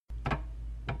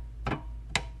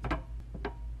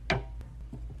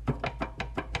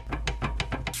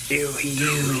Do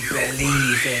you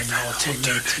believe in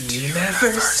alternate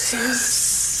universes?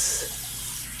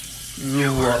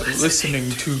 You are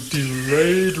listening to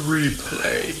Delayed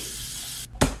Replay.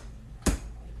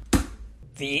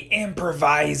 The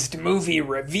improvised movie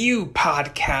review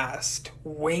podcast.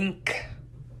 Wink.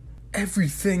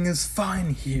 Everything is fine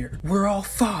here. We're all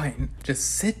fine.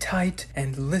 Just sit tight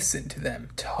and listen to them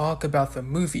talk about the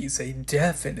movies they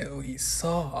definitely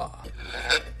saw.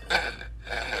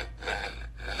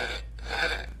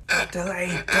 Don't delay.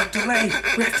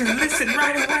 We have to listen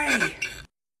right away.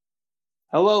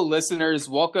 Hello, listeners.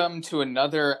 Welcome to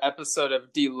another episode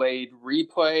of Delayed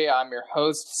Replay. I'm your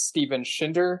host, Steven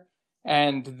Schinder.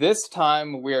 And this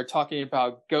time we are talking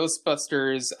about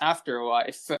Ghostbusters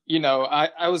Afterlife. You know,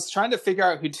 I was trying to figure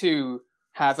out who to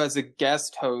have as a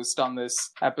guest host on this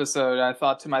episode. I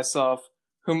thought to myself,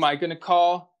 who am I going to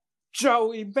call?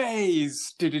 Joey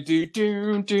Mays.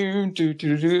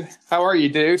 How are you,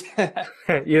 dude?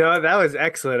 You know, that was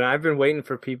excellent. I've been waiting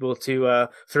for people to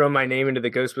throw my name into the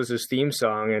Ghostbusters theme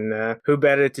song, and who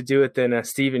better to do it than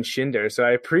Steven Schinder? So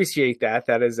I appreciate that.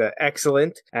 That is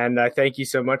excellent, and I thank you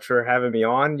so much for having me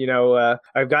on. You know,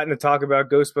 I've gotten to talk about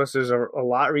Ghostbusters a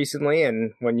lot recently,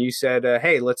 and when you said,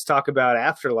 hey, let's talk about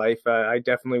Afterlife, I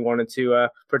definitely wanted to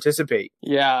participate.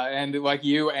 Yeah, and like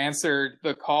you answered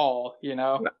the call, you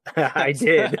know? I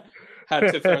did.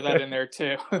 Had to throw that in there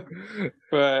too.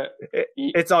 But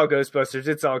it's all Ghostbusters.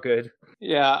 It's all good.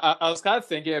 Yeah, I was kind of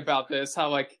thinking about this, how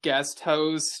like guest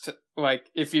host, like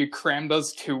if you cram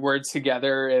those two words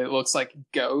together, it looks like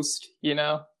ghost, you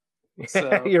know?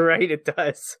 So, you're right, it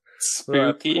does.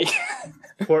 Spooky.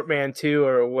 Portmanteau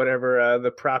or whatever the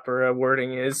proper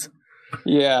wording is.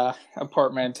 Yeah, a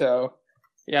portmanteau.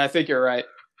 Yeah, I think you're right.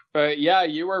 But yeah,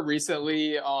 you were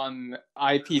recently on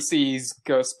IPC's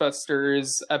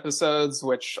Ghostbusters episodes,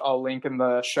 which I'll link in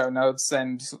the show notes.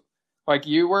 And like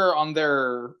you were on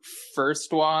their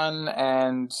first one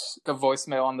and the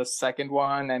voicemail on the second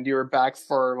one, and you were back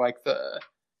for like the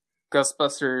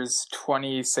Ghostbusters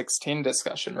 2016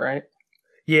 discussion, right?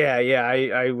 Yeah,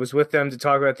 I was with them to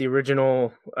talk about the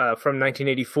original from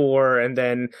 1984, and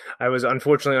then I was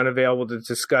unfortunately unavailable to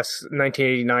discuss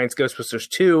 1989's Ghostbusters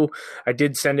 2. I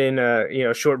did send in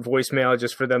a short voicemail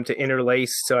just for them to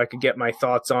interlace so I could get my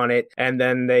thoughts on it, and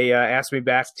then they asked me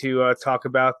back to talk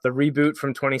about the reboot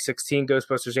from 2016,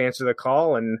 Ghostbusters Answer the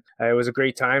Call, and it was a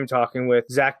great time talking with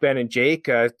Zach, Ben, and Jake,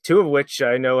 two of which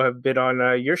I know have been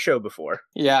on your show before.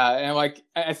 Yeah, and like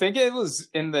I think it was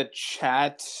in the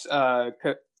chat,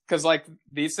 because like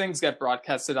these things get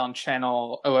broadcasted on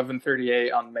channel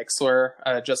 1138 on Mixlr,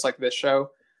 just like this show.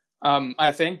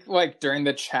 I think like during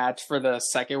the chat for the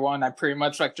second one, I pretty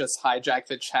much like just hijacked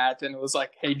the chat and it was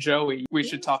like, "Hey Joey, we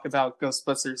should talk about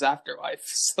Ghostbusters Afterlife."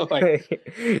 So like,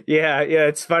 yeah,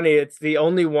 it's funny. It's the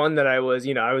only one that I was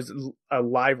a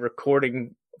live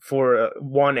recording for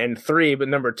 1 and 3, but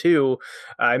number 2,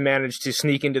 I managed to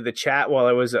sneak into the chat while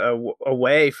I was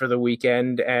away for the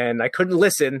weekend, and I couldn't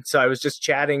listen, so I was just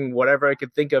chatting whatever I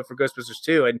could think of for Ghostbusters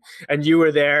 2, and you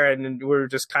were there, and we were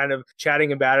just kind of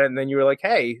chatting about it, and then you were like,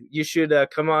 "Hey, you should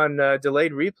come on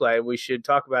Delayed Replay. We should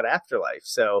talk about Afterlife."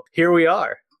 So here we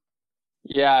are.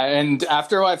 Yeah, and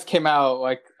Afterlife came out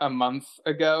like a month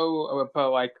ago,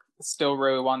 but like still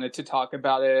really wanted to talk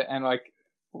about it, and like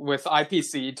with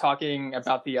IPC talking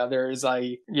about the others,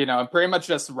 I'm pretty much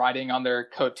just riding on their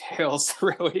coattails,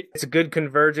 really. It's a good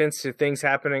convergence to things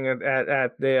happening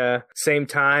at the same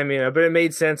time, but it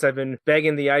made sense. I've been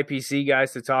begging the IPC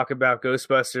guys to talk about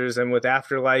Ghostbusters, and with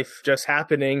Afterlife just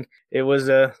happening, it was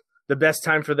the best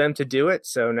time for them to do it.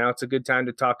 So now it's a good time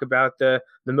to talk about the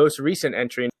most recent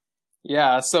entry.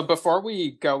 Yeah, so before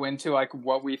we go into like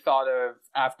what we thought of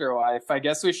Afterlife, I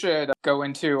guess we should go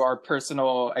into our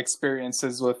personal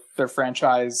experiences with the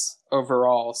franchise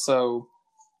overall. So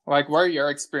like, what are your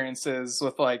experiences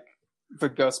with like the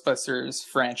Ghostbusters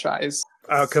franchise?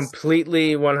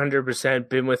 Completely 100%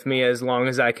 been with me as long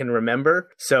as I can remember.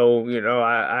 So,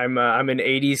 I'm an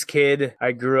 80s kid.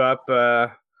 I grew up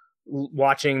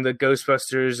watching the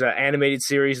Ghostbusters animated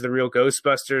series, The Real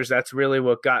Ghostbusters. That's really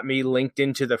what got me linked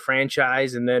into the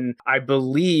franchise. And then I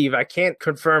believe, I can't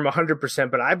confirm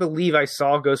 100%, but I believe I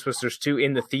saw Ghostbusters 2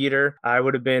 in the theater. I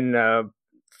would have been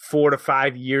 4 to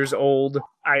 5 years old.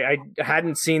 I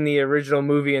hadn't seen the original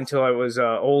movie until I was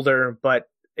older, but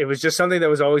it was just something that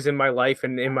was always in my life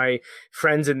and in my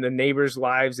friends and the neighbors'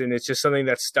 lives. And it's just something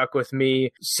that stuck with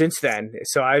me since then.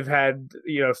 So I've had,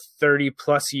 30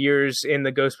 plus years in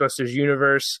the Ghostbusters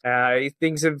universe.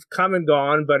 Things have come and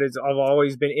gone, but I've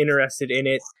always been interested in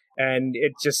it. And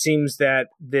it just seems that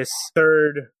this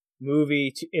third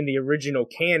movie in the original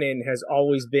canon has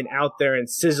always been out there and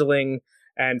sizzling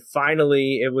And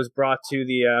finally, it was brought to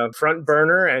the front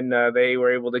burner, and they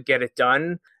were able to get it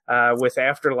done with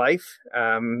Afterlife.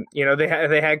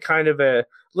 They had kind of a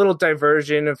little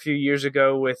diversion a few years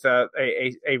ago with a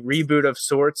reboot of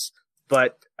sorts.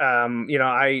 But,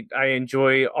 I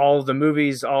enjoy all of the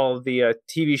movies, all of the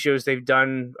TV shows they've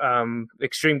done,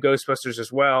 Extreme Ghostbusters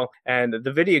as well. And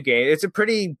the video game, it's a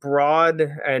pretty broad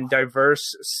and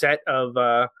diverse set of,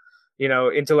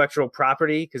 intellectual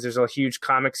property, because there's a huge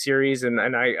comic series and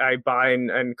I buy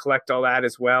and collect all that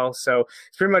as well. So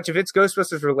it's pretty much, if it's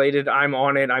Ghostbusters related, I'm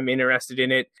on it. I'm interested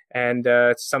in it. And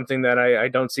it's something that I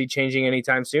don't see changing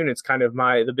anytime soon. It's kind of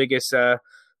the biggest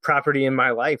property in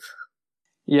my life.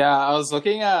 Yeah, I was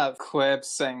looking at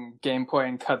clips and gameplay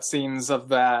and cutscenes of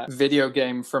that video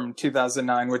game from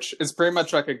 2009, which is pretty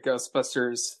much like a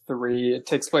Ghostbusters 3. It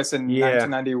takes place in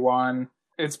 1991.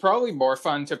 It's probably more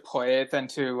fun to play it than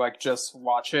to just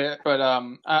watch it, but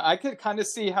I could kind of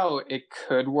see how it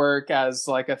could work as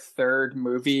a third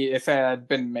movie if it had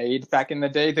been made back in the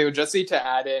day. They would just need to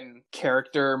add in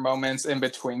character moments in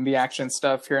between the action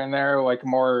stuff here and there,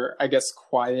 more, I guess,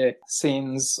 quiet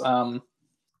scenes.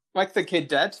 The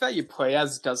cadet that you play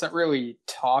as doesn't really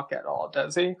talk at all,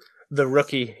 does he? The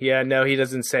rookie. Yeah, no, he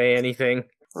doesn't say anything.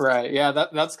 Right, yeah,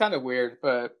 that's kind of weird,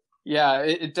 but yeah,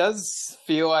 it does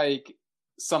feel like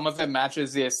some of it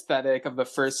matches the aesthetic of the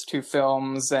first two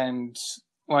films, and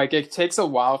it takes a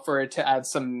while for it to add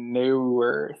some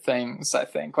newer things, I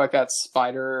think. That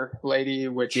spider lady,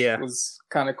 which was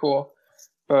kind of cool.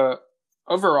 But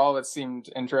overall, it seemed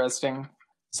interesting.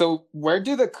 So where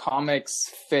do the comics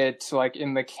fit,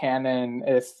 in the canon,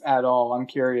 if at all? I'm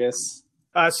curious.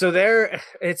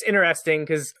 It's interesting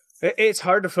because it's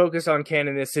hard to focus on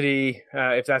canonicity,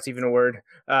 if that's even a word,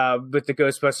 with the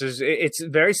Ghostbusters. It's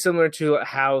very similar to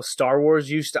how Star Wars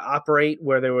used to operate,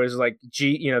 where there was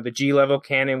the G-level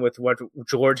canon with what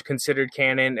George considered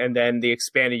canon, and then the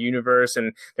expanded universe,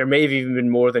 and there may have even been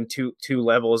more than two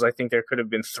levels. I think there could have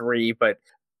been 3, but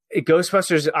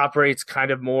Ghostbusters operates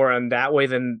kind of more on that way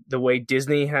than the way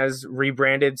Disney has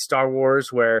rebranded Star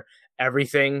Wars, where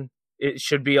everything it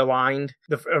should be aligned.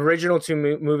 The original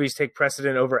 2 movies take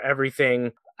precedent over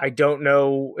everything. I don't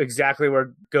know exactly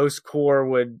where Ghost Corps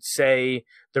would say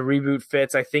the reboot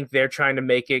fits. I think they're trying to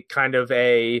make it kind of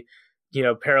a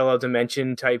parallel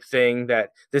dimension type thing, that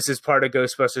this is part of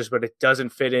Ghostbusters, but it doesn't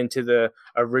fit into the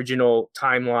original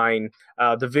timeline.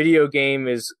 The video game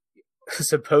is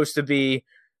supposed to be,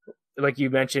 like you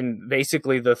mentioned,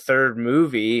 basically the third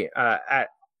movie.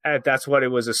 That's what it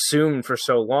was assumed for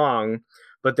so long.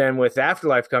 But then with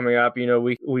Afterlife coming up,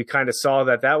 we kind of saw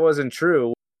that wasn't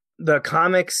true. The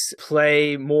comics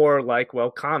play more like,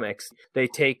 comics. They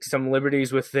take some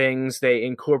liberties with things. They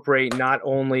incorporate not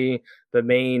only the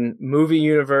main movie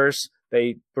universe,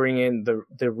 they bring in the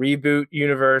reboot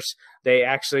universe. They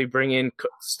actually bring in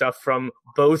stuff from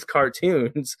both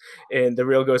cartoons in The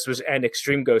Real Ghostbusters and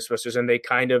Extreme Ghostbusters, and they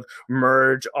kind of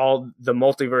merge all the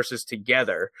multiverses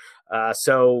together.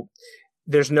 So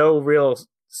there's no real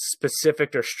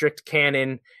specific or strict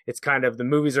canon. It's kind of the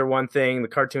movies are one thing, the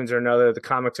cartoons are another, the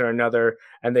comics are another,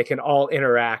 and they can all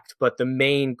interact, but the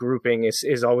main grouping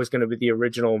is always going to be the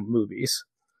original movies.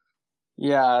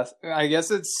 Yeah, I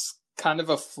guess it's kind of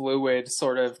a fluid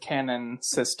sort of canon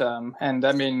system. And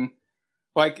I mean,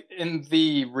 in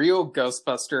the Real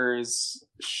Ghostbusters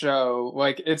show,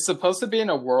 it's supposed to be in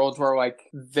a world where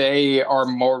they are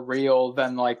more real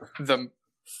than the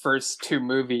first 2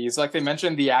 movies. They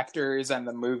mentioned the actors and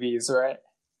the movies, right?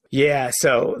 Yeah,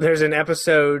 so there's an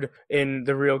episode in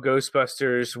The Real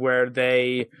Ghostbusters where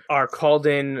they are called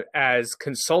in as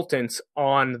consultants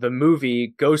on the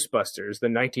movie Ghostbusters, the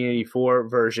 1984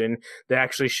 version. They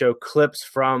actually show clips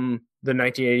from the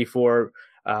 1984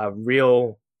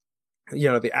 real,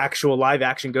 the actual live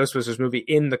action Ghostbusters movie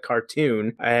in the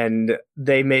cartoon, and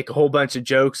they make a whole bunch of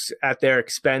jokes at their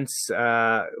expense.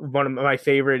 One of my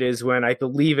favorite is when, I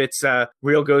believe it's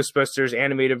Real Ghostbusters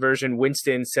animated version,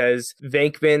 Winston says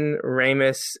Venkman,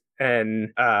 Ramis,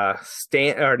 and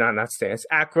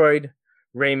Aykroyd,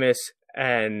 Ramis,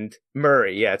 and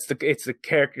Murray. Yeah, it's the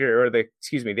character, or the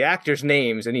actor's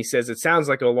names, and he says it sounds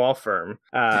like a law firm.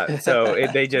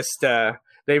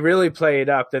 They really play it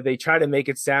up, that they try to make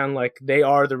it sound like they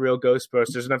are the real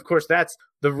Ghostbusters. And of course, that's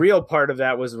the real part of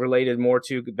that was related more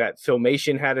to that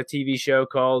Filmation had a TV show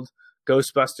called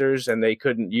Ghostbusters, and they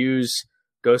couldn't use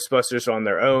Ghostbusters on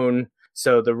their own.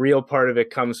 So the real part of it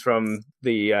comes from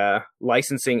the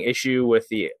licensing issue with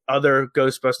the other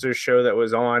Ghostbusters show that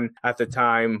was on at the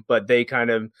time, but they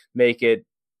kind of make it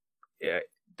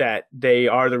that they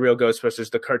are the real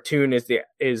Ghostbusters. The cartoon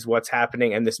is what's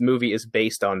happening, and this movie is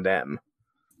based on them.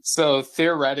 So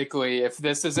theoretically, if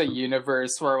this is a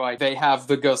universe where like they have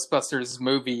the Ghostbusters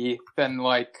movie, then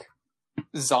like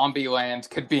Zombieland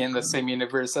could be in the same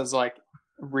universe as like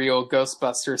real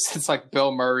Ghostbusters. It's like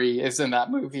Bill Murray is in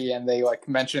that movie and they like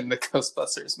mention the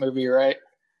Ghostbusters movie, right?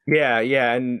 Yeah,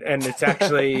 and it's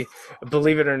actually,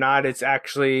 believe it or not, it's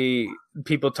actually,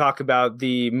 people talk about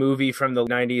the movie from the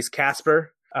 90s,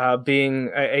 Casper,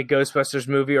 being a Ghostbusters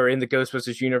movie or in the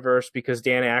Ghostbusters universe, because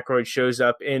Dan Aykroyd shows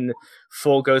up in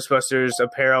full Ghostbusters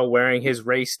apparel wearing his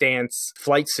race dance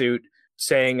flight suit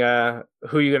saying, who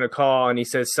are you going to call? And he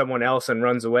says someone else and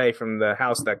runs away from the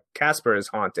house that Casper is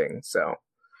haunting. So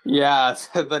yeah,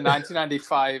 the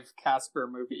 1995 Casper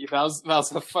movie. That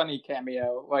was a funny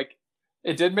cameo. Like,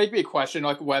 it did make me question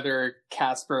like whether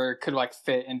Casper could like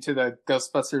fit into the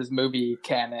Ghostbusters movie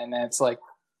canon. And it's like,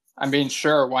 I mean,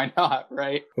 sure, why not,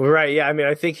 right? Right, yeah. I mean,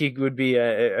 I think he would be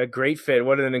a great fit.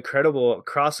 What an incredible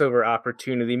crossover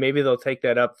opportunity. Maybe they'll take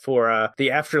that up for the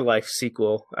Afterlife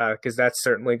sequel, because that's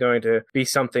certainly going to be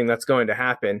something that's going to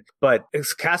happen. But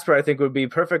Casper, I think, would be a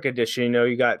perfect addition. You know,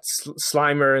 you got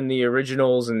Slimer in the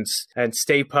originals and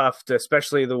Stay Puft,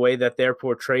 especially the way that they're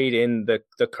portrayed in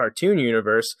the cartoon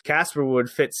universe. Casper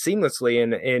would fit seamlessly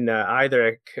in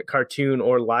either a cartoon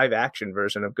or live action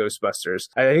version of Ghostbusters.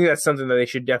 I think that's something that they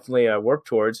should definitely work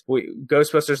towards.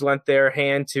 Ghostbusters lent their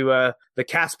hand to the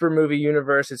Casper movie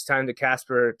universe. It's time to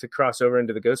Casper to cross over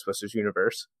into the Ghostbusters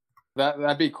universe.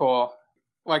 That'd be cool.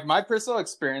 Like, my personal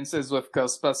experiences with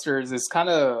Ghostbusters is kind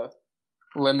of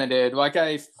limited. Like,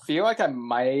 I feel like I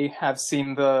might have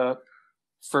seen the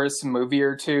first movie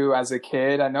or two as a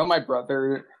kid. I know my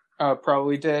brother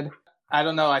probably did. I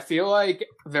don't know. I feel like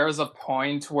there was a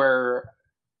point where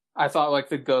I thought like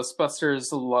the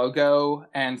Ghostbusters logo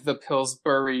and the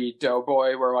Pillsbury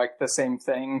Doughboy were like the same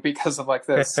thing because of like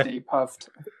the Stay Puft,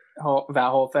 that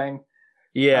whole thing.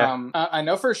 Yeah. I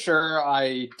know for sure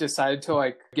I decided to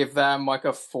like give them like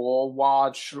a full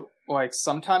watch like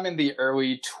sometime in the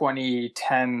early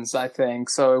 2010s, I think.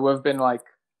 So it would have been like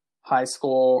high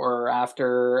school or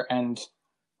after. And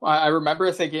I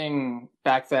remember thinking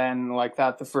back then like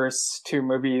that the first two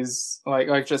movies,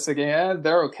 like just thinking,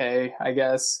 they're okay, I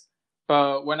guess.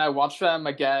 But when I watched them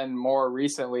again more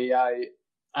recently, I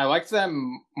liked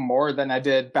them more than I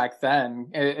did back then.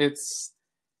 It's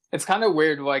kind of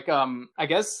weird. Like, I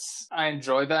guess I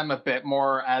enjoy them a bit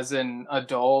more as an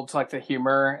adult, like the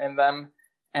humor in them.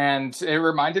 And it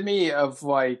reminded me of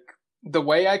like the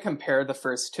way I compare the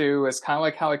first two is kind of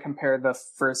like how I compare the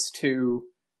first two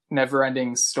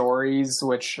Neverending Stories,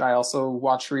 which I also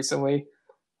watched recently.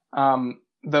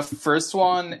 The first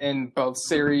one in both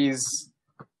series,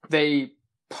 they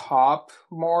pop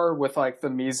more with like the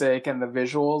music and the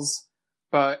visuals.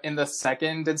 But in the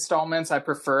second installments, I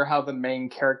prefer how the main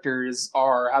characters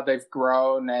are, how they've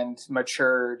grown and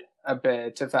matured a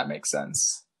bit, if that makes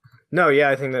sense. No, yeah,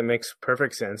 I think that makes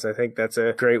perfect sense. I think that's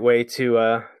a great way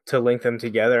to link them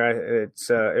together.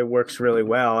 It works really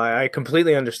well. I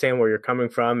completely understand where you're coming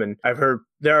from, and I've heard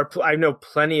I know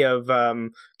plenty of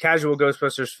casual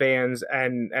Ghostbusters fans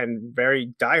and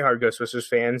very diehard Ghostbusters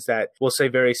fans that will say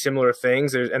very similar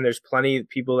things. There's plenty of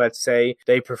people that say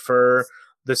they prefer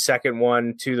the second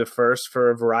one to the first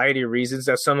for a variety of reasons.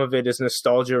 Now, some of it is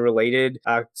nostalgia related.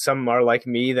 Some are like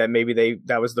me that maybe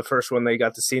that was the first one they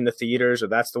got to see in the theaters, or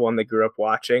that's the one they grew up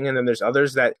watching. And then there's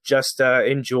others that just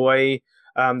enjoy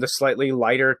the slightly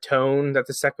lighter tone that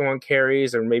the second one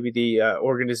carries, or maybe the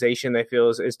organization they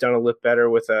feel is done a little better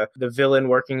with the villain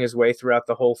working his way throughout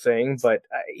the whole thing. But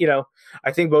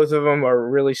I think both of them are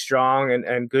really strong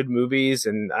and good movies.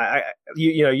 And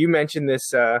you mentioned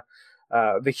this.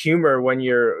 The humor when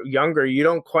you're younger, you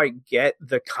don't quite get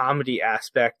the comedy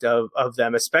aspect of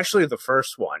them, especially the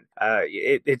first one.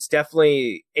 It's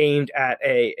definitely aimed at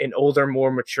an older, more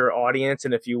mature audience.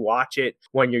 And if you watch it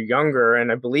when you're younger,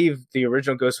 and I believe the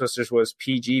original Ghostbusters was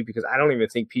PG, because I don't even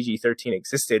think PG-13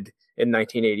 existed in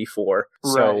 1984.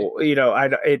 Right. So,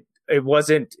 it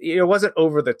wasn't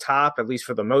over the top, at least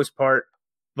for the most part,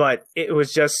 but it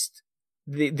was just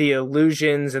the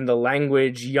illusions and the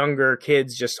language younger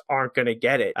kids just aren't going to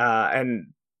get it.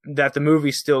 And that the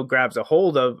movie still grabs a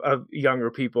hold of younger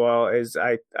people is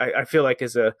I feel like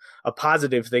is a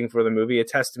positive thing for the movie, a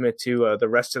testament to the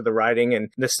rest of the writing and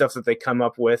the stuff that they come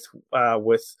up with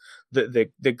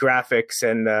the graphics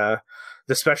and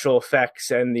the special effects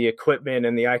and the equipment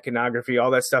and the iconography.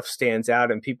 All that stuff stands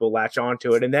out and people latch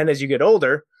onto it. And then as you get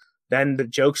older, then the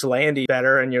jokes land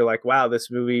better and you're like, wow,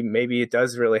 this movie, maybe it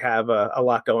does really have a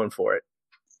lot going for it.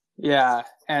 Yeah.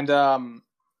 And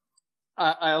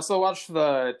I also watched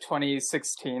the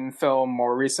 2016 film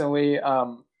more recently.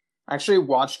 I actually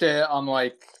watched it on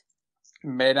like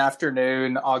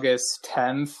mid-afternoon, August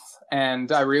 10th,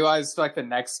 and I realized like the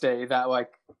next day that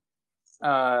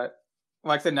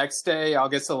the next day,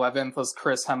 August 11th, was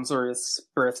Chris Hemsworth's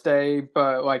birthday,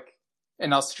 but like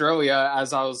in Australia,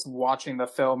 as I was watching the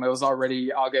film, it was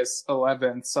already August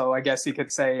 11th, so I guess you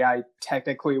could say I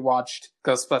technically watched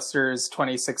Ghostbusters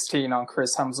 2016 on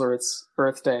Chris Hemsworth's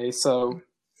birthday, so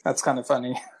that's kind of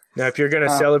funny. Now, if you're going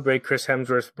to celebrate Chris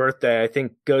Hemsworth's birthday, I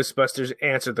think Ghostbusters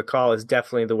Answer the Call is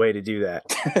definitely the way to do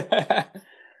that.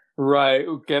 Right.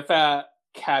 Get that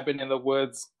cabin in the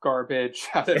woods garbage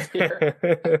out of here.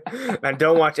 And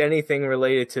don't watch anything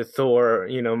related to Thor,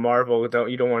 Marvel.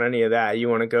 You don't want any of that. You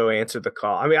want to go Answer the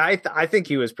Call. I mean, I think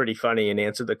he was pretty funny in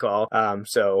Answer the Call.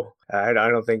 So I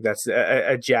don't think that's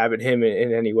a jab at him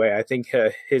in any way. I think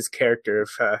his character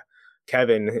of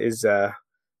Kevin is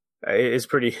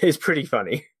pretty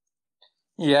funny.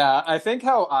 Yeah, I think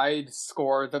how I'd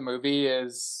score the movie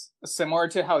is similar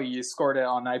to how you scored it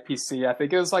on IPC. I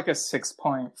think it was like a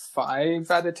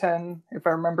 6.5 out of 10, if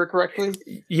I remember correctly.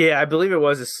 Yeah, I believe it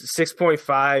was a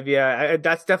 6.5. Yeah,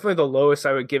 that's definitely the lowest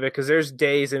I would give it, because there's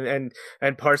days and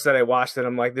parts that I watched that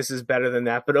I'm like, this is better than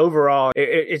that. But overall,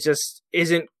 it just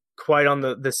isn't quite on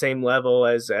the same level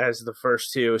as the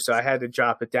first two. So I had to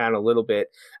drop it down a little bit.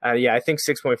 Yeah, I think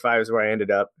 6.5 is where I ended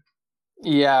up.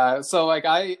 Yeah, so like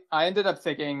I ended up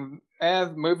thinking,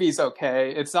 the movie's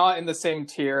okay. It's not in the same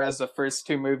tier as the first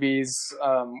two movies,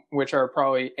 which are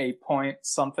probably 8 point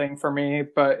something for me,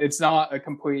 but it's not a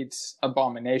complete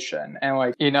abomination. And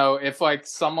like, if like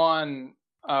someone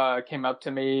came up to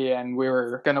me and we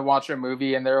were gonna watch a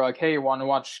movie and they're like, hey, you want to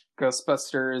watch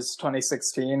Ghostbusters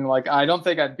 2016? Like, I don't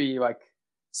think I'd be like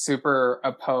super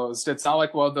opposed. It's not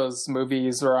like one of those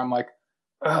movies where I'm like,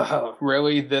 oh,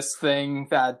 really? This thing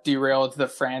that derailed the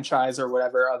franchise, or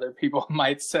whatever other people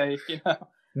might say,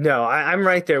 No, I'm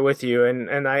right there with you.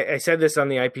 And I said this on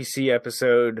the IPC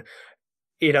episode,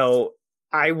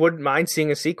 I wouldn't mind seeing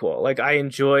a sequel. Like, I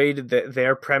enjoyed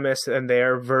their premise and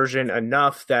their version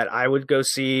enough that I would go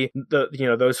see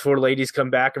those four ladies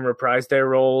come back and reprise their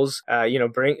roles.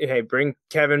 Bring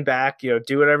Kevin back,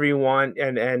 do whatever you want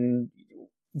and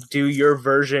do your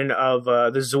version of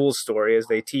the Zool story, as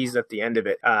they teased at the end of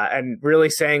it, and really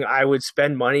saying I would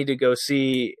spend money to go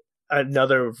see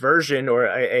another version or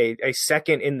a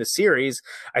second in the series,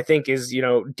 I think is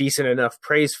decent enough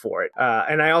praise for it.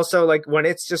 And I also like when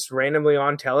it's just randomly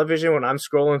on television, when I'm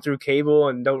scrolling through cable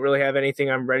and don't really have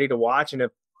anything I'm ready to watch, and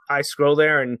if I scroll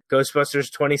there and Ghostbusters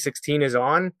 2016 is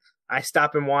on, I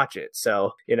stop and watch it.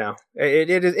 So,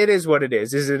 it is what it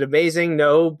is. Is it amazing?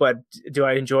 No, but do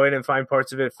I enjoy it and find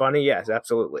parts of it funny? Yes,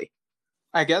 absolutely.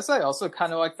 I guess I also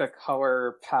kind of like the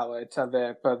color palette of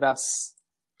it, but that's,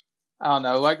 I don't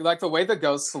know, like the way the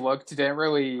ghosts looked didn't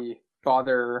really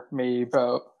bother me,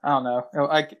 but I don't know.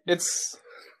 Like it's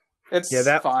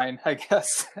fine, I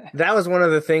guess. That was one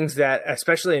of the things that,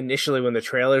 especially initially when the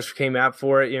trailers came out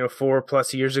for it,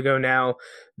 4+ years ago now,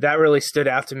 that really stood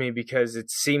out to me, because it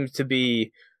seemed to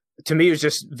me, it was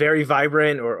just very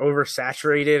vibrant or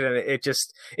oversaturated, and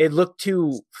it looked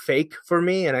too fake for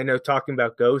me. And I know talking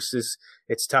about ghosts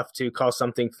it's tough to call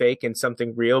something fake and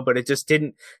something real, but it just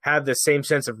didn't have the same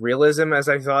sense of realism as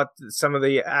I thought some of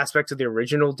the aspects of the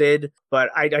original did. But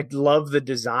I love the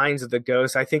designs of the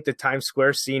ghosts. I think the Times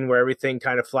Square scene where everything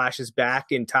kind of flashes back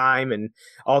in time and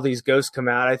all these ghosts come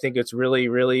out, I think it's really,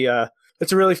 really,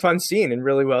 it's a really fun scene and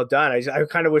really well done. I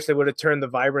kind of wish they would have turned the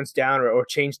vibrance down or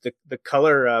changed the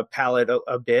color palette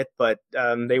a bit, but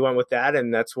they went with that,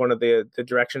 and that's one of the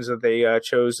directions that they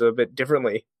chose a bit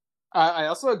differently. I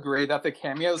also agree that the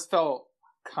cameos felt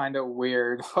kind of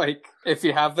weird. Like, if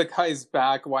you have the guys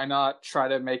back, why not try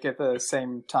to make it the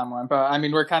same timeline? But I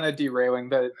mean, we're kind of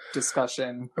derailing the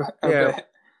discussion a bit.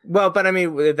 Well, but I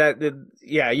mean,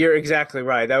 you're exactly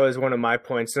right. That was one of my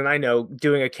points. And I know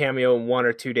doing a cameo in 1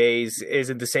 or 2 days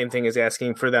isn't the same thing as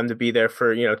asking for them to be there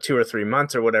for, 2 or 3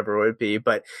 months or whatever it would be.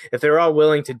 But if they're all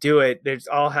willing to do it, they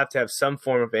all have to have some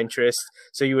form of interest.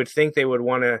 So you would think they would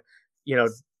want to,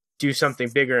 do something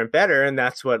bigger and better. And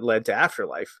that's what led to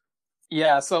Afterlife.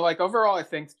 Yeah. So like overall, I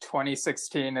think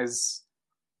 2016 is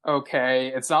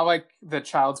okay. It's not like the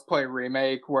Child's Play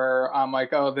remake where I'm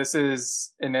like, oh, this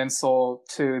is an insult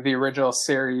to the original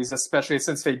series, especially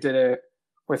since they did it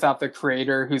without the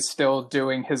creator, who's still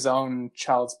doing his own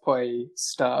Child's Play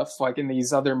stuff, like in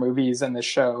these other movies and the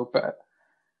show. But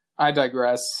I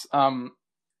digress.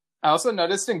 I also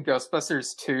noticed in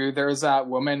Ghostbusters 2, there was that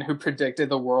woman who predicted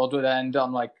the world would end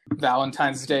on like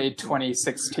Valentine's Day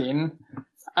 2016.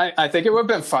 I think it would have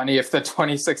been funny if the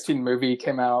 2016 movie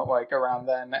came out like around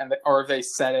then, or if they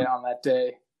said it on that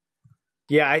day.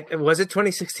 Yeah, was it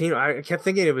 2016? I kept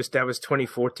thinking that was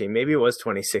 2014. Maybe it was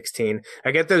 2016.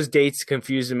 I get those dates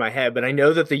confused in my head, but I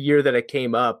know that the year that it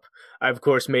came up, I of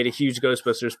course made a huge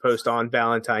Ghostbusters post on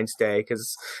Valentine's Day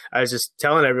because I was just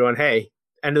telling everyone, "Hey,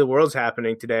 end of the world's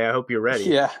happening today. I hope you're ready."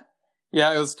 Yeah.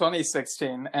 Yeah, it was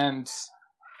 2016. And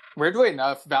weirdly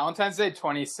enough, Valentine's Day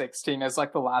 2016 is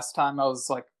like the last time I was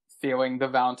like feeling the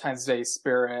Valentine's Day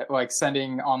spirit, like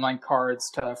sending online cards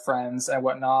to friends and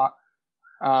whatnot.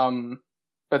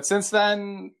 But since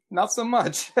then, not so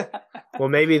much. Well,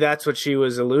 maybe that's what she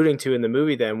was alluding to in the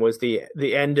movie. Then was the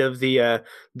end of the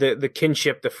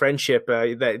kinship, the friendship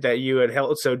that you had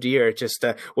held so dear. It just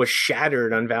was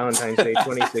shattered on Valentine's Day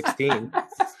 2016.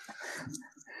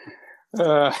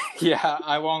 Yeah,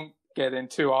 I won't get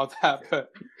into all that,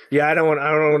 but yeah, I don't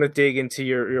want to dig into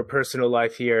your personal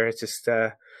life here. It's just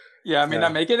yeah, I mean,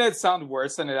 I'm making it sound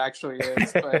worse than it actually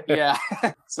is, but yeah.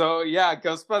 So yeah,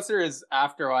 Ghostbusters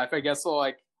Afterlife. I guess we'll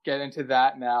like get into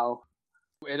that now.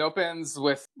 It opens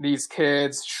with these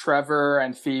kids, Trevor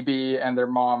and Phoebe and their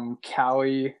mom,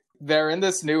 Callie. They're in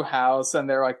this new house and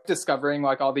they're like discovering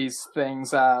like all these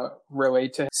things that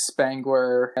relate to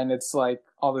Spengler, and it's like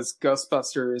all this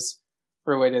Ghostbusters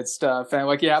related stuff. And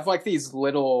like you have like these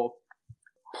little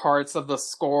parts of the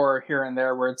score here and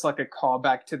there where it's like a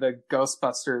callback to the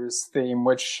Ghostbusters theme,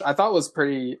 which I thought was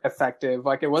pretty effective.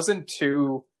 Like it wasn't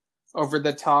too over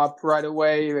the top right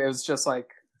away. It was just like,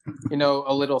 you know,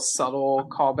 a little subtle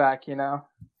callback, you know?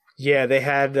 Yeah, they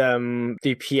had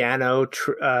the piano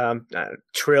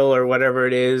trill or whatever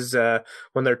it is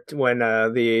when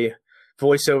the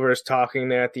voiceover is talking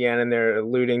there at the end and they're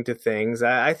alluding to things.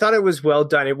 I thought it was well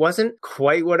done. It wasn't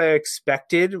quite what I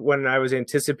expected when I was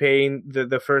anticipating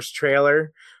the first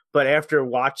trailer, but after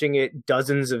watching it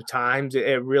dozens of times,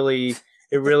 it really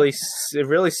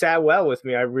sat well with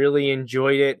me. I really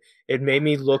enjoyed it. It made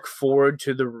me look forward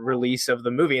to the release of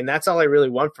the movie. And that's all I really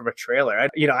want from a trailer.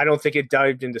 I don't think it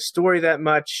dived into story that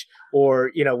much, or,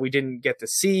 we didn't get to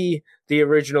see the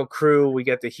original crew. We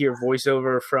get to hear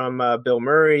voiceover from Bill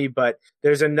Murray, but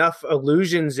there's enough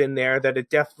allusions in there that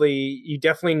you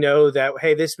definitely know that,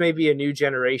 hey, this may be a new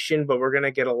generation, but we're going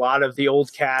to get a lot of the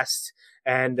old cast.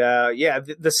 And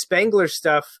the Spengler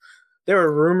stuff, there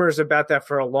were rumors about that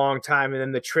for a long time. And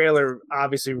then the trailer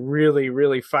obviously really,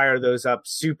 really fired those up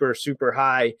super, super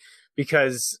high,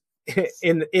 because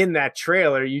in that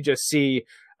trailer, you just see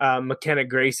McKenna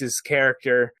Grace's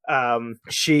character.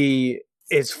 She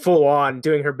is full on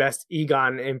doing her best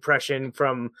Egon impression,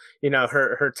 from,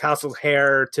 her tousled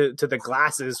hair to the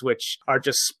glasses, which are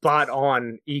just spot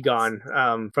on Egon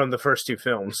from the first two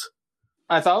films.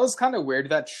 I thought it was kind of weird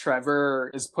that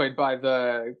Trevor is played by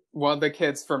one of the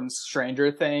kids from Stranger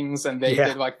Things, and they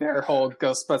did like their whole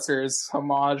Ghostbusters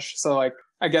homage. So like,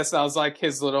 I guess that was like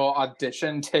his little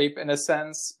audition tape in a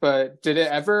sense. But did it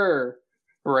ever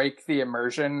break the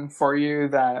immersion for you,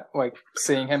 that like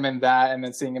seeing him in that and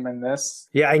then seeing him in this?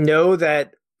 Yeah, I know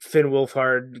that Finn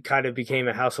Wolfhard kind of became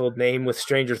a household name with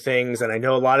Stranger Things, and I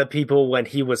know a lot of people, when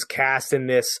he was cast in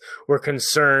this, were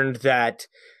concerned that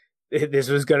this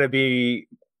was going to be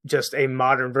just a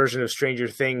modern version of Stranger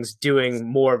Things doing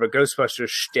more of a Ghostbusters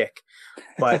shtick.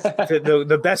 But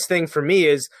the best thing for me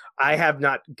is I have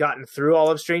not gotten through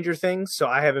all of Stranger Things, so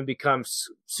I haven't become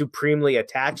supremely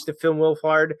attached to Finn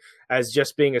Wolfhard as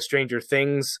just being a Stranger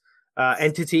Things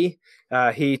entity.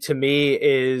 He, to me,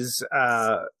 is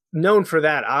known for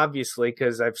that, obviously,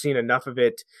 because I've seen enough of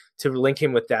it to link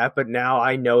him with that. But now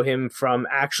I know him from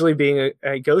actually being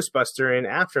a Ghostbuster in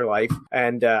Afterlife.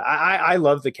 And I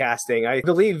love the casting. I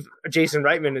believe Jason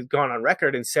Reitman has gone on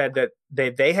record and said that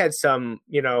they had some,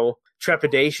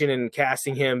 trepidation in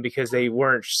casting him because they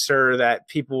weren't sure that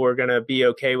people were going to be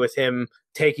okay with him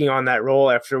taking on that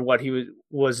role after what he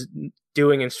was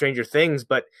doing in Stranger Things.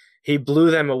 But he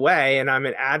blew them away, and I'm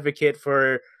an advocate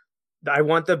for, I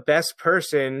want the best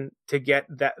person to get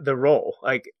the role.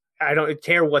 Like, I don't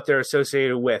care what they're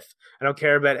associated with. I don't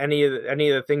care about any of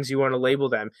the things you want to label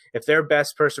them. If they're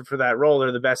best person for that role,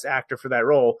 or the best actor for that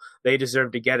role, they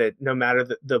deserve to get it, no matter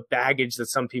the baggage that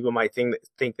some people might think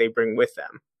they bring with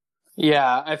them.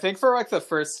 Yeah, I think for like the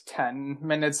first 10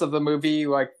 minutes of the movie,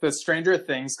 like the Stranger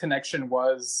Things connection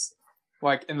was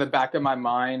like in the back of my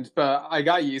mind, but I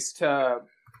got used to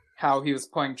how he was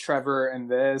playing Trevor in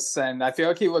this, and I feel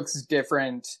like he looks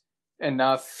different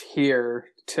enough here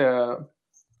to,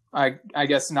 I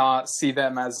guess, not see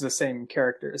them as the same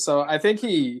character. So I think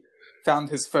he found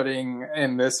his footing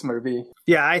in this movie.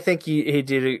 Yeah, I think he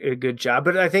did a good job,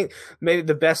 but I think maybe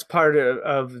the best part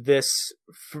of this,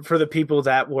 for the people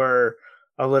that were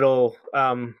a little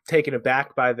taken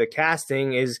aback by the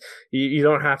casting is you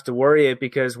don't have to worry it,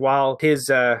 because while his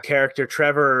character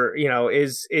Trevor,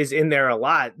 is in there a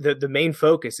lot, the main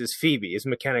focus is Phoebe, is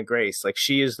McKenna Grace. Like,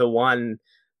 she is the one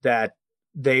that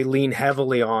they lean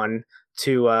heavily on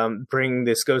to bring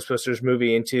this Ghostbusters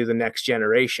movie into the next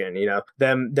generation.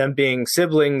 Them being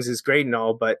siblings is great and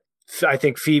all, but I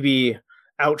think Phoebe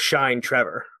outshined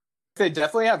Trevor. They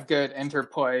definitely have good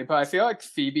interplay, but I feel like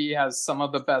Phoebe has some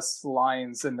of the best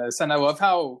lines in this. And I love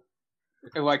how,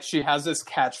 like, she has this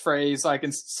catchphrase, like,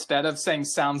 instead of saying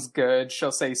sounds good,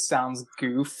 she'll say sounds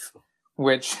goof,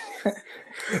 which...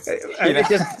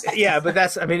 But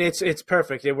that's, it's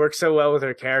perfect. It works so well with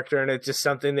her character, and it's just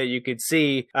something that you could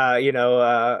see, they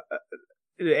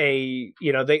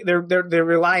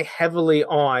rely heavily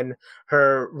on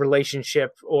her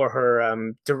relationship or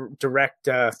her direct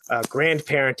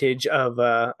grandparentage of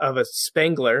a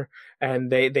Spengler,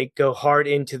 and they go hard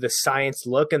into the science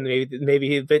look, and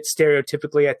maybe a bit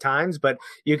stereotypically at times, but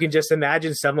you can just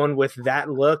imagine someone with that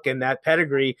look and that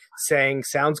pedigree saying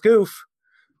sounds goof.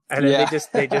 And then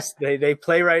they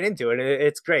play right into it.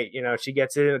 It's great. She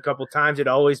gets it in a couple times. It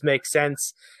always makes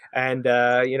sense. And,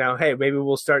 hey, maybe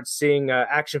we'll start seeing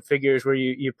action figures where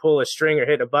you pull a string or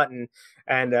hit a button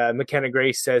and McKenna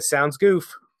Grace says, sounds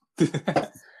goof.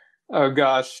 Oh,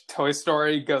 gosh. Toy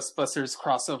Story, Ghostbusters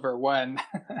crossover when?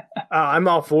 I'm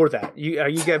all for that.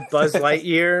 You get Buzz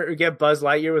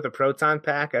Lightyear with a proton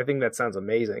pack. I think that sounds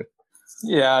amazing.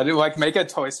 Yeah, like make a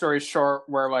Toy Story short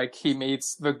where like he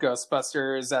meets the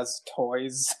Ghostbusters as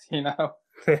toys,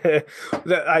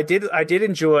 I did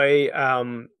enjoy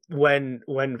when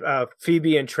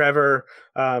Phoebe and Trevor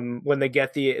when they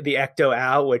get the Ecto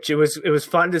out, which it was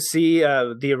fun to see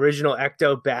the original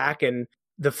Ecto back, and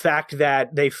the fact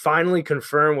that they finally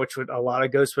confirmed, which a lot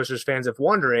of Ghostbusters fans have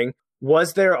wondering,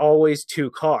 was there always two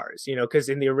cars? Because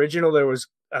in the original there was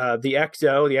the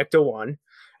Ecto 1.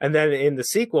 And then in the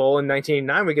sequel in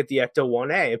 1989, we get the Ecto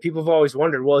 1A. And people have always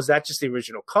wondered, well, is that just the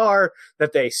original car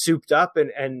that they souped up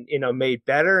and made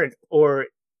better? Or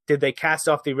did they cast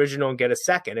off the original and get a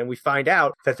second? And we find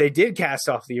out that they did cast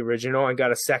off the original and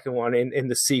got a second one in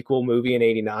the sequel movie in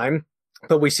 89.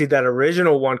 But we see that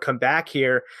original one come back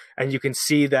here, and you can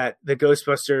see that the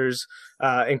Ghostbusters,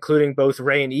 including both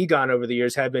Ray and Egon over the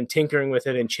years, have been tinkering with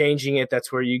it and changing it.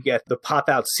 That's where you get the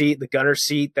pop-out seat, the gunner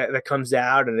seat that comes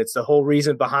out, and it's the whole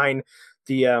reason behind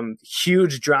the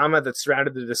huge drama that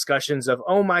surrounded the discussions of,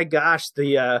 oh my gosh,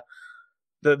 the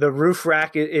roof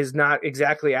rack is not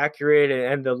exactly accurate,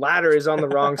 and the ladder is on the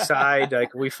wrong side.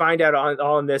 Like, we find out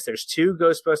on this, there's two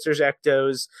Ghostbusters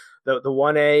Ectos. The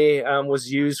 1A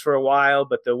was used for a while,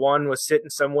 but the one was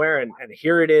sitting somewhere, and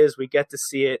here it is. We get to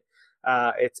see it.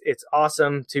 It's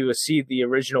awesome to see the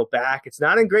original back. It's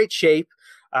not in great shape,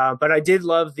 but I did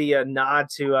love the nod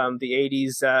to the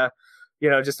 80s,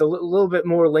 just a little bit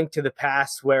more linked to the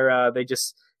past, where they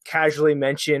just casually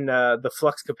mention the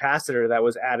flux capacitor that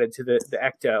was added to the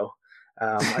Ecto.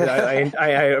 I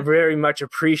very much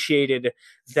appreciated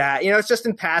that. It's just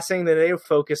in passing that they don't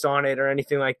focus on it or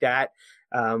anything like that.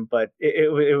 But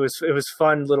it was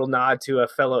fun little nod to a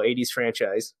fellow 80s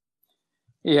franchise.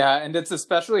 Yeah, and it's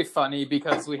especially funny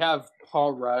because we have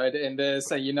Paul Rudd in this,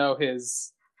 and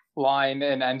his line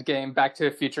in Endgame, Back to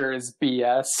the Future is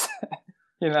BS.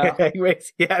 Yeah,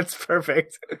 it's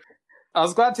perfect. I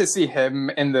was glad to see him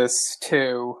in this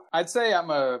too. I'd say I'm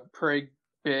a pretty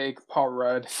big Paul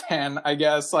Rudd fan, I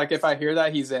guess. Like, if I hear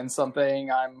that he's in something,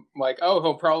 I'm like, oh,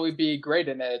 he'll probably be great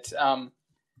in it.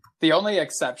 The only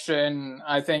exception,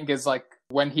 I think, is like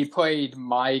when he played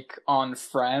Mike on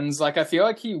Friends. Like, I feel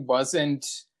like he wasn't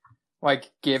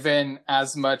like given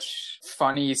as much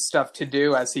funny stuff to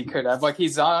do as he could have. Like,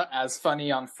 he's not as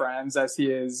funny on Friends as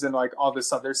he is in like all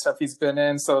this other stuff he's been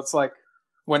in. So it's like,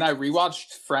 when I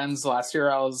rewatched Friends last year,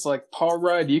 I was like, Paul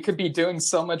Rudd, you could be doing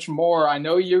so much more. I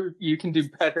know you can do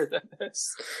better than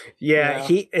this. Yeah,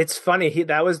 it's funny.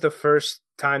 That was the first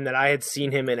time that I had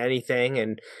seen him in anything,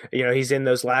 and he's in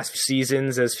those last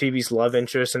seasons as Phoebe's love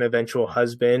interest and eventual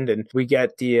husband, and we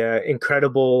get the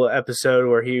incredible episode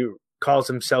where he calls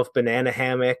himself Banana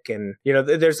Hammock, and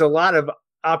there's a lot of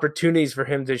opportunities for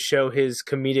him to show his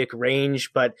comedic range,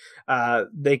 but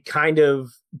they kind of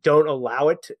don't allow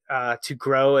it to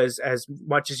grow as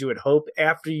much as you would hope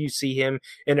after you see him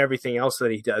in everything else that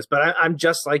he does. But I'm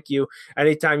just like you.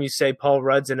 Anytime you say Paul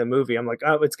Rudd's in a movie, I'm like,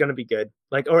 oh, it's going to be good.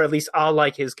 Like, or at least I'll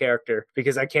like his character,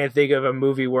 because I can't think of a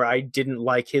movie where I didn't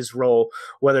like his role,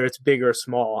 whether it's big or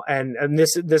small. And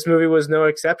this movie was no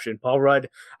exception. Paul Rudd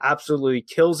absolutely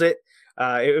kills it.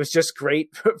 It was just great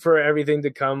for everything to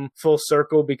come full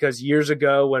circle, because years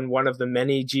ago, when one of the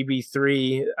many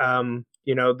GB3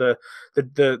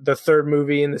 the third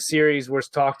movie in the series was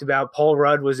talked about. Paul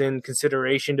Rudd was in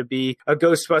consideration to be a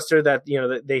Ghostbuster that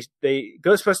they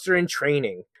Ghostbuster in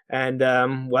training, and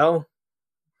well,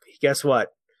 guess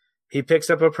what? He picks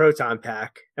up a proton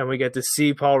pack, and we get to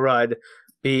see Paul Rudd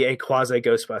be a quasi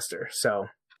Ghostbuster. So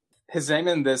his name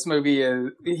in this movie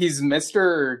he's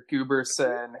Mr.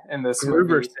 Gooberson in this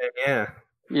movie.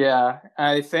 Yeah.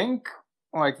 I think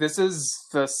this is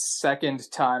the second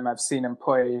time I've seen him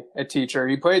play a teacher.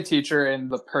 He played a teacher in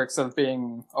The Perks of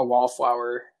Being a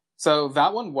Wallflower. So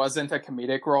that one wasn't a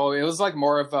comedic role. It was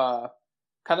more of a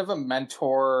kind of a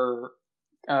mentor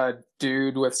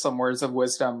dude with some words of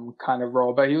wisdom kind of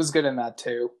role, but he was good in that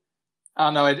too. I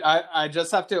don't know. I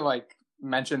just have to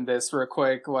mention this real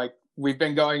quick. We've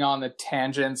been going on the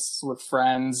tangents with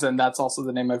friends, and that's also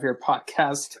the name of your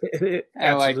podcast.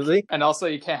 Absolutely. And also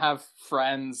you can't have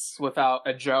friends without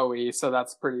a Joey, so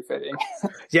that's pretty fitting.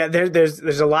 Yeah,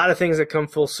 there's a lot of things that come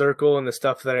full circle in the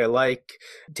stuff that I like.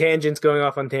 Going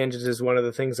off on tangents is one of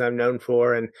the things I'm known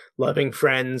for, and loving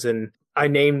Friends. And I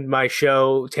named my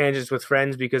show Tangents with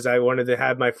Friends because I wanted to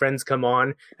have my friends come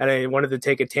on, and I wanted to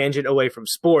take a tangent away from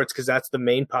sports because that's the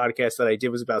main podcast that I did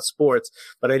was about sports.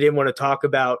 But I didn't want to talk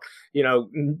about,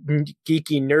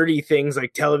 geeky, nerdy things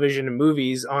like television and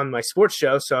movies on my sports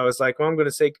show. So I was like, well, I'm going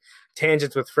to take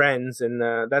Tangents with Friends. And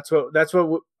that's what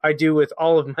I do with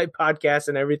all of my podcasts,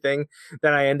 and everything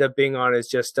that I end up being on is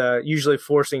just usually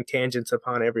forcing tangents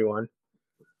upon everyone.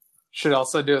 Should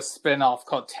also do a spin-off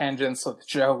called Tangents with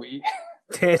Joey.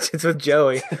 Tangents with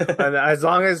Joey. As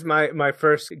long as my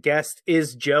first guest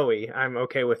is Joey, I'm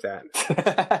okay with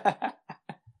that.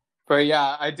 But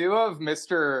yeah, I do love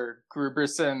Mr.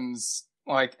 Gruberson's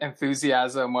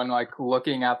enthusiasm when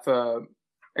looking at the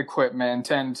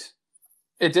equipment, and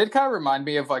it did kind of remind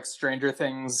me of Stranger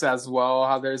Things as well,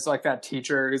 how there's that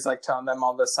teacher who's telling them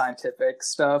all the scientific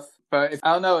stuff. But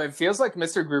I don't know, it feels like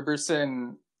Mr.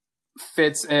 Gruberson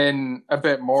fits in a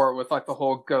bit more with the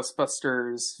whole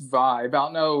Ghostbusters vibe. I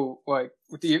don't know,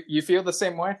 do you feel the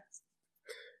same way?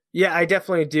 Yeah, I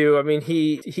definitely do. I mean,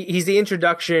 he's the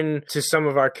introduction to some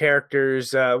of our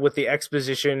characters with the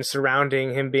exposition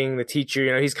surrounding him being the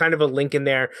teacher. He's kind of a link in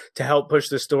there to help push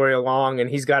the story along, and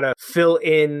he's got to fill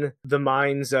in the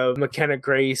minds of McKenna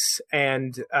Grace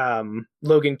and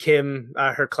Logan Kim,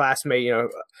 her classmate,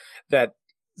 that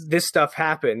this stuff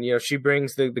happened. She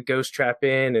brings the ghost trap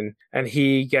in, and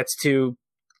he gets to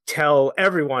tell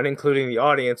everyone, including the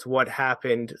audience, what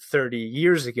happened 30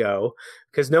 years ago,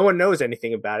 because no one knows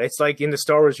anything about it. It's like in the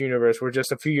Star Wars universe, we're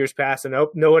just a few years past, and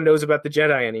no one knows about the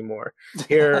Jedi anymore.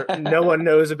 Here, no one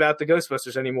knows about the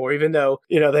Ghostbusters anymore, even though,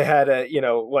 they had a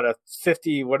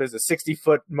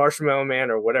 60-foot Marshmallow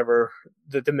Man, or whatever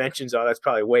the dimensions are. That's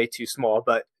probably way too small,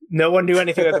 but no one knew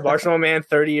anything about the Marshmallow Man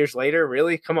 30 years later.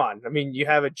 Really? Come on. I mean, you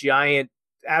have a giant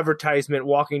advertisement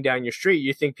walking down your street.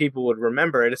 You think people would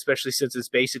remember it, especially since it's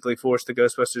basically forced the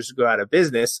Ghostbusters to go out of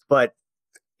business, but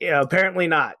apparently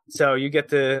not. So you get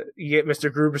Mr.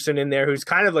 Gruberson in there, who's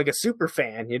kind of like a super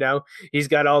fan. He's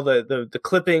got all the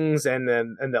clippings and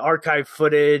the archive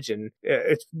footage, and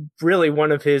it's really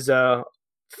one of his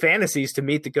fantasies to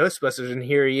meet the Ghostbusters, and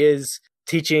here he is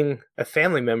teaching a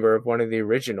family member of one of the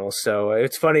originals. So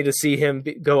it's funny to see him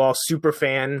go all super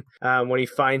fan when he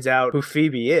finds out who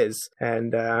Phoebe is.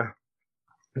 And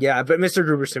yeah, but Mr.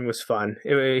 Gruberson was fun.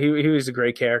 He was a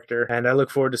great character, and I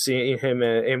look forward to seeing him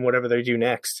in whatever they do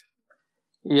next.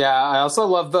 Yeah, I also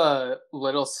love the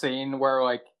little scene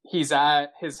where he's at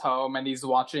his home and he's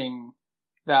watching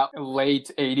that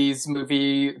late 80s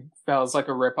movie that was a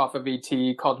ripoff of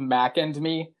E.T. called Mac and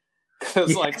Me.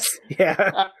 Because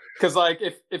yeah. Because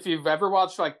if you've ever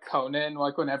watched Conan,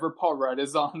 whenever Paul Rudd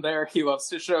is on there, he loves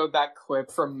to show that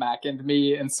clip from Mac and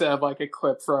Me instead of a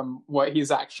clip from what he's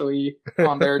actually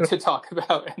on there to talk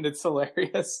about, and it's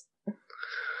hilarious.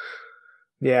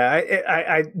 Yeah,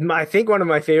 I think one of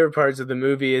my favorite parts of the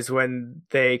movie is when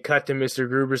they cut to Mr.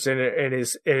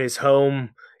 Gruberson in his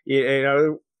home.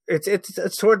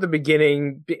 It's toward the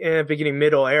beginning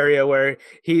middle area where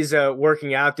he's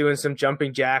working out, doing some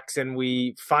jumping jacks, and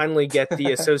we finally get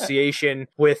the association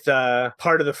with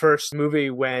part of the first movie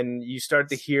when you start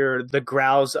to hear the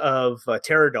growls of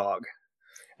Terror Dog.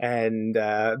 And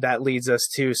that leads us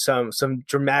to some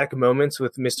dramatic moments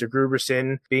with Mr.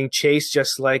 Gruberson being chased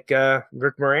just like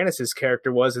Rick Moranis'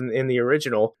 character was in the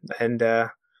original. And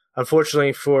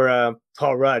unfortunately for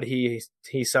Paul Rudd, he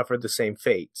suffered the same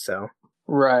fate. So.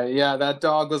 Right, yeah, that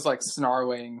dog was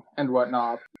snarling and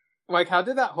whatnot. How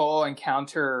did that whole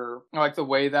encounter, the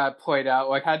way that played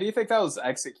out, how do you think that was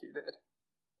executed?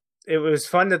 it was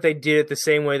fun that they did it the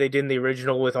same way they did in the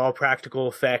original with all practical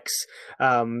effects.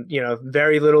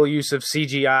 Very little use of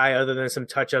CGI other than some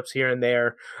touch-ups here and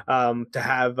there. To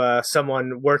have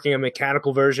someone working a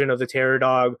mechanical version of the Terror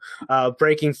Dog,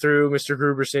 breaking through Mr.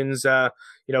 Gruberson's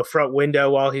front window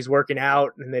while he's working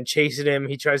out and then chasing him.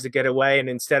 He tries to get away, and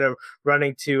instead of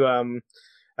running to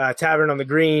Tavern on the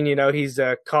Green, he's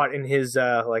caught in his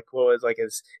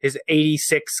his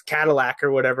 86 Cadillac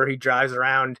or whatever he drives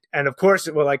around. And of course,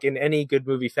 like in any good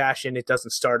movie fashion, it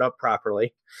doesn't start up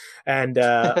properly. And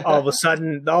all of a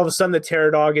sudden the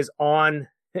Terror Dog is on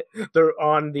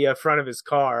the front of his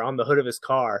car, on the hood of his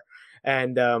car.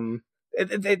 And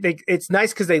it's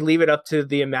nice because they leave it up to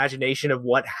the imagination of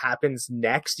what happens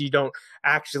next. You don't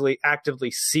actually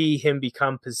actively see him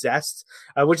become possessed,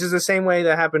 which is the same way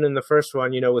that happened in the first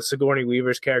one, with Sigourney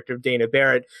Weaver's character of Dana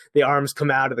Barrett. The arms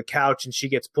come out of the couch and she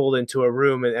gets pulled into a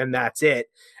room, and that's it.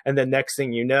 And then next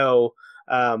thing you know,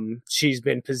 she's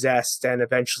been possessed and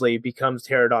eventually becomes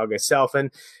Terror Dog itself.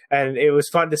 And it was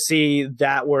fun to see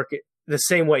that work the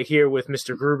same way here with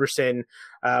Mr. Gruberson,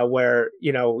 where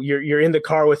you're in the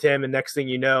car with him, and next thing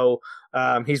you know,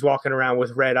 he's walking around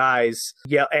with red eyes,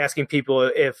 asking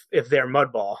people if they're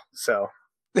Mudball. So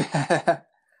I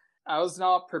was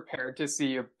not prepared to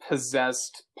see a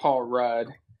possessed Paul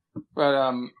Rudd,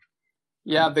 but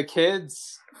the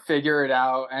kids figure it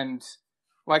out, and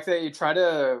like they try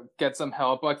to get some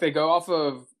help. Like they go off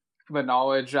of the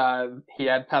knowledge he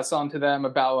had passed on to them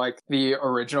about like the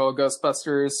original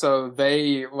Ghostbusters, so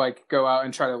they like go out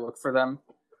and try to look for them.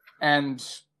 And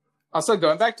also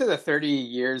going back to the 30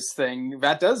 years thing,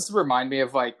 that does remind me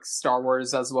of like Star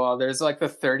Wars as well. There's like the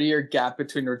 30-year gap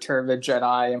between Return of the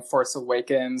Jedi and Force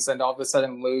Awakens, and all of a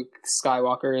sudden Luke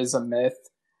Skywalker is a myth.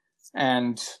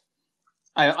 And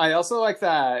I also like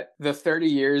that the 30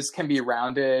 years can be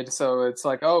rounded, so it's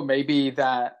like, oh, maybe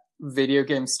that video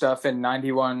game stuff in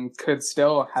 91 could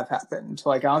still have happened.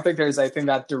 Like, I don't think there's anything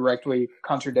that directly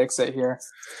contradicts it here.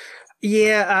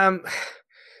 Yeah,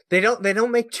 they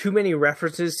don't make too many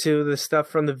references to the stuff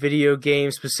from the video game,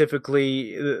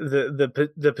 specifically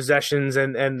the possessions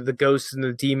and the ghosts and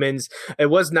the demons.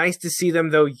 It was nice to see them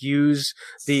though use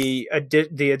the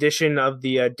addition of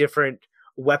the different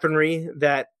weaponry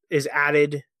that is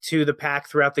added to the pack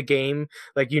throughout the game.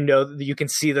 Like, you can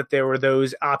see that there were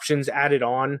those options added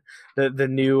on the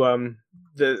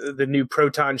new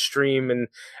proton stream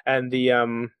and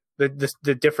the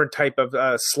different type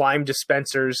of slime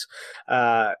dispensers,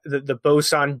 the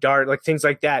boson dart, like things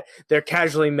like that. They're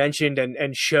casually mentioned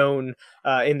and shown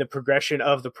in the progression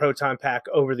of the proton pack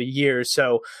over the years.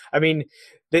 So, I mean,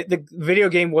 the video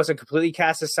game wasn't completely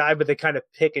cast aside, but they kind of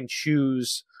pick and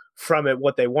choose from it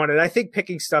what they wanted. I think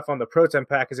picking stuff on the proton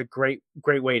pack is a great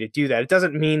way to do that. It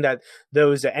doesn't mean that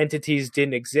those entities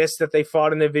didn't exist that they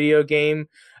fought in the video game.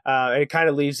 And it kind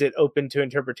of leaves it open to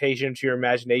interpretation, to your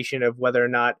imagination, of whether or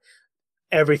not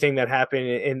everything that happened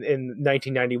in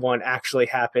 1991 actually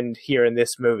happened here in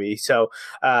this movie. So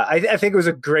I think it was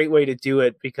a great way to do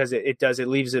it, because it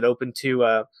leaves it open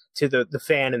to the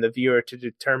fan and the viewer to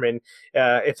determine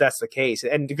if that's the case.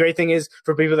 And the great thing is,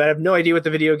 for people that have no idea what the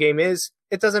video game is,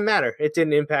 it doesn't matter. It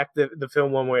didn't impact the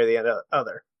film one way or the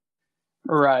other.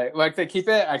 Right. Like, they keep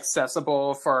it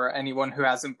accessible for anyone who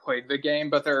hasn't played the game,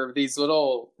 but there are these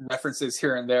little references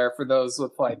here and there for those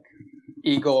with like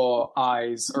eagle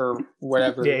eyes or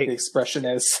whatever the expression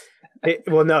is.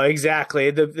 Well, no,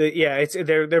 exactly.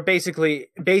 They're basically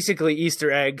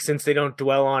Easter eggs, since they don't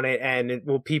dwell on it, and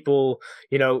people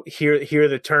hear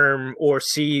the term or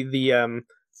see the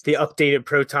updated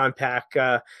proton pack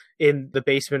in the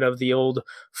basement of the old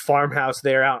farmhouse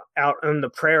there out on the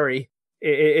prairie.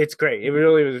 It's great. It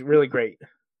really was really great.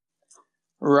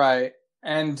 Right.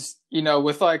 And,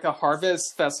 with like a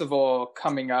harvest festival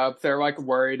coming up, they're like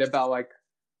worried about like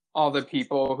all the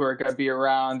people who are going to be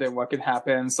around and what could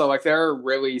happen. So like they're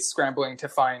really scrambling to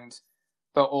find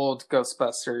the old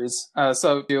Ghostbusters.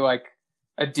 So do like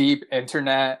a deep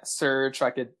internet search.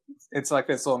 Like it's like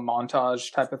this little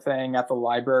montage type of thing at the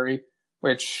library,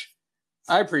 which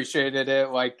I appreciated it.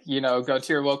 Like, go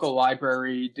to your local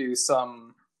library, do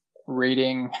some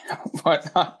reading,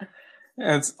 whatnot.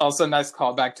 And it's also a nice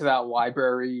callback to that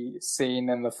library scene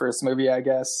in the first movie, I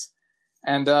guess.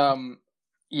 And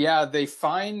they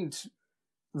find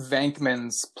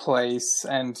Venkman's place,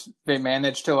 and they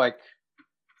manage to like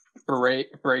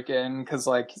break in because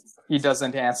like he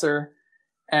doesn't answer.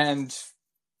 And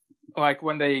like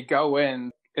when they go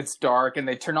in, it's dark, and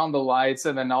they turn on the lights,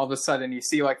 and then all of a sudden you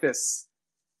see like this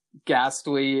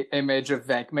ghastly image of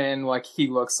Venkman, like he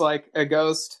looks like a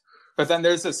ghost. But then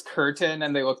there's this curtain,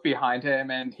 and they look behind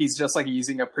him, and he's just like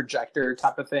using a projector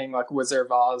type of thing, like Wizard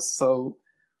of Oz. So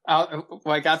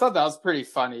Like, I thought that was pretty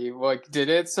funny. Like, did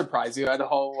it surprise you at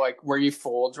all? Like, were you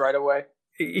fooled right away?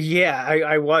 Yeah,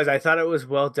 I was. I thought it was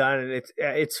well done, and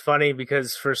it's funny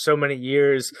because for so many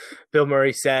years, Bill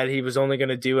Murray said he was only going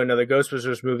to do another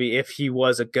Ghostbusters movie if he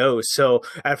was a ghost. So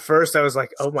at first, I was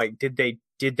like, "Oh my, did they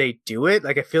do it?"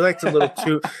 Like, I feel like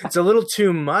it's a little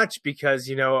too much because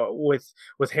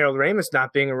with Harold Ramis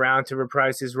not being around to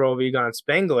reprise his role of Egon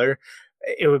Spengler,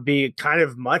 it would be kind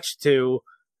of much to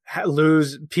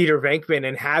lose Peter Venkman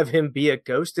and have him be a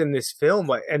ghost in this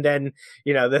film, and then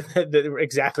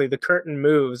exactly the curtain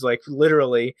moves, like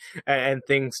literally, and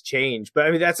things change. But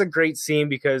I mean, that's a great scene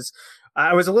because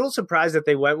I was a little surprised that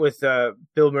they went with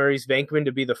Bill Murray's Venkman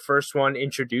to be the first one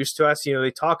introduced to us.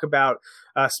 They talk about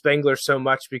Spengler so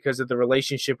much because of the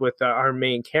relationship with our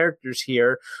main characters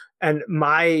here, and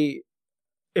my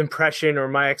impression or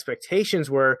my expectations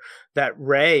were that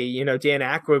Ray, Dan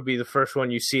Aykroyd would be the first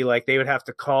one you see, like they would have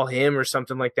to call him or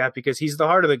something like that because he's the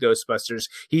heart of the Ghostbusters.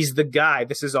 He's the guy.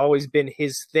 This has always been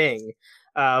his thing.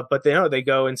 But they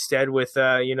go instead with,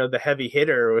 the heavy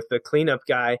hitter, with the cleanup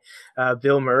guy,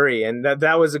 Bill Murray. And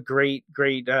that was a great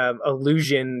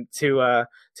illusion to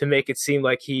make it seem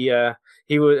like he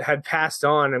had passed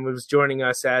on and was joining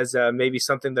us as maybe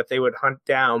something that they would hunt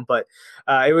down. But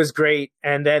it was great.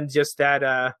 And then just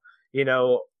that,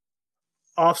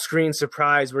 off-screen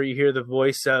surprise where you hear the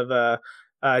voice of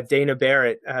Dana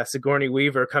Barrett, Sigourney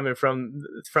Weaver, coming from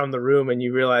the room, and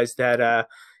you realize that,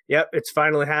 yep, it's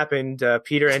finally happened.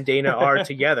 Peter and Dana are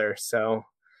together. So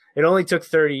it only took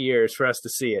 30 years for us to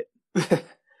see it.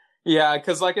 Yeah,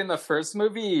 because like in the first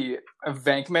movie,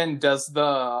 Venkman does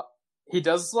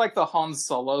like the Han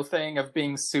Solo thing of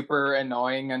being super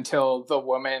annoying until the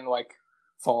woman like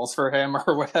falls for him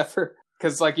or whatever.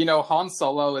 Because like, Han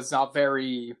Solo is not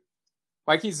very,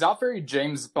 like, he's not very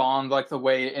James Bond like the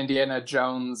way Indiana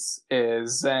Jones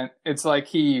is. And it's like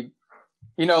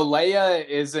Leia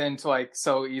isn't like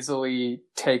so easily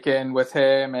taken with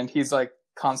him, and he's like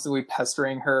constantly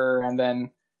pestering her, and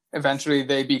then eventually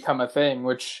they become a thing,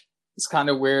 which is kind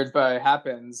of weird, but it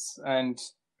happens. And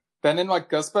then in like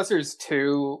Ghostbusters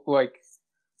 2, like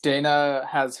Dana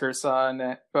has her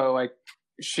son, but like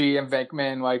she and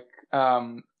Venkman like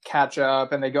catch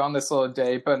up and they go on this little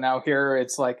date, but now here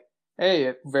it's like,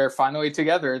 hey, they're finally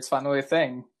together. It's finally a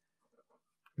thing.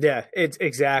 Yeah, it's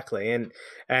exactly.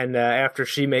 And after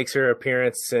she makes her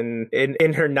appearance and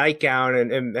in her nightgown,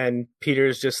 and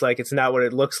Peter's just like, it's not what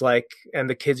it looks like. And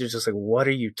the kids are just like, what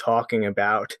are you talking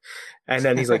about? And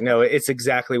then he's like, no, it's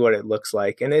exactly what it looks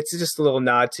like. And it's just a little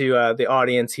nod to the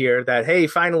audience here that, hey,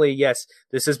 finally, yes,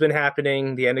 this has been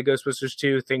happening. The end of Ghostbusters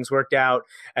 2, things worked out.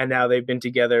 And now they've been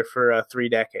together for 3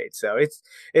 decades. So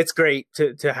it's great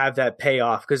to have that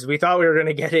payoff, because we thought we were going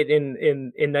to get it in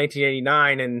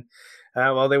 1989. And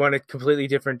they went a completely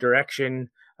different direction.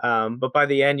 But by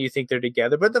the end, you think they're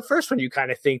together. But the first one, you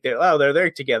kind of think that, they're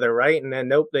together, right? And then,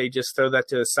 nope, they just throw that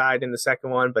to the side in the second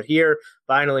one. But here,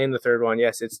 finally, in the third one,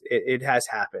 yes, it has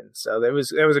happened. So that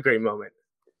was a great moment.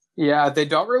 Yeah, they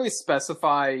don't really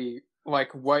specify,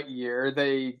 like, what year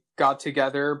they got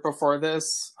together before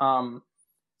this.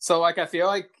 So, like, I feel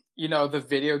like, the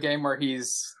video game where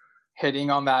he's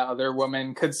hitting on that other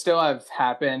woman could still have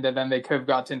happened, and then they could have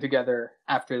gotten together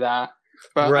after that.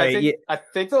 But right, I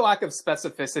think the lack of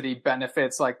specificity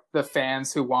benefits like the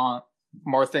fans who want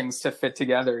more things to fit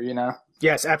together,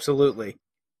 Yes, absolutely.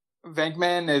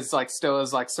 Venkman is like still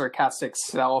his like sarcastic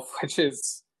self, which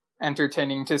is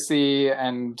entertaining to see,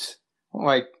 and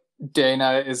like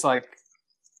Dana is like,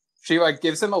 she like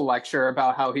gives him a lecture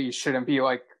about how he shouldn't be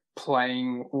like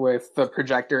playing with the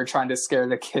projector trying to scare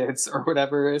the kids or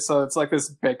whatever. So it's like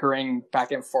this bickering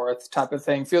back and forth type of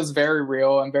thing. Feels very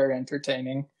real and very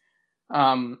entertaining.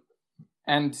 And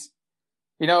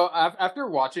after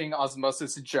watching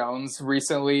Osmosis Jones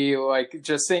recently, like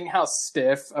just seeing how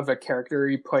stiff of a character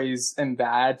he plays in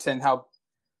that, and how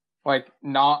like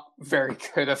not very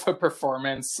good of a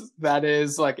performance that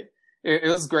is, like it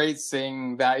was great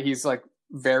seeing that he's like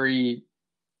very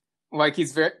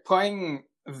playing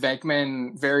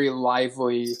Venkman very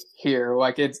lively here.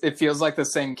 Like it feels like the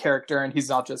same character, and he's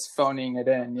not just phoning it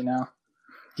in,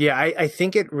 Yeah, I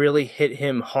think it really hit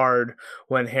him hard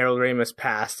when Harold Ramis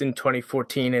passed in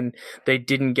 2014, and they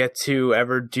didn't get to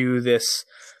ever do this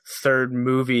third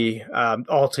movie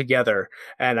altogether.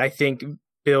 And I think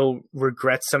Bill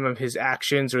regrets some of his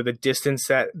actions or the distance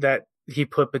that he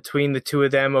put between the two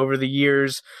of them over the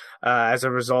years as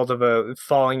a result of a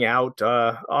falling out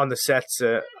on the sets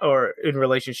or in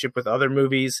relationship with other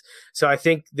movies. So I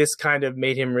think this kind of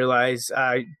made him realize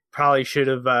I probably should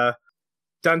have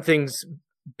done things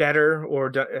better or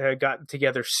got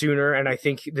together sooner, and I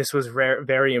think this was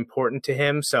very important to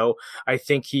him. So I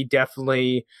think he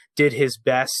definitely did his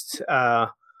best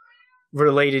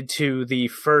related to the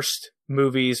first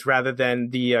movies rather than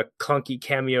the clunky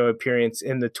cameo appearance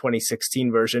in the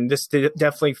 2016 version. This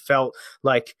definitely felt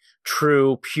like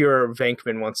true, pure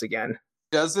Venkman once again.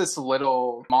 Does this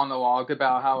little monologue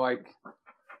about how like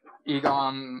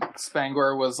Egon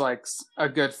Spengler was like a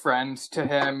good friend to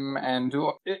him, and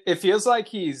it feels like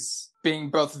he's being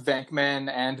both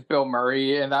Venkman and Bill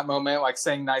Murray in that moment, like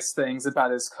saying nice things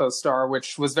about his co-star,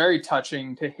 which was very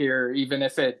touching to hear, even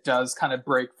if it does kind of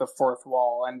break the fourth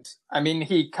wall. And I mean,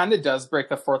 he kind of does break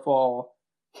the fourth wall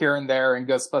here and there in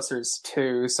Ghostbusters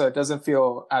 2, so it doesn't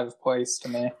feel out of place to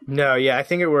me. No, yeah, I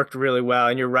think it worked really well,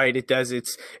 and you're right, it does.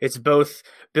 It's both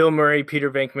Bill Murray,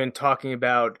 Peter Venkman talking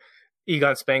about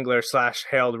Egon Spengler /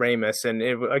 Harold Ramis, and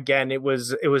it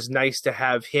was nice to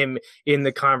have him in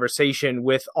the conversation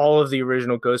with all of the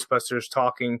original Ghostbusters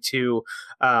talking to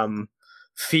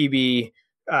Phoebe,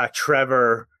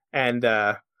 Trevor, and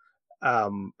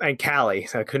Callie.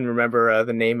 I couldn't remember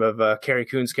the name of Carrie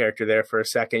Coon's character there for a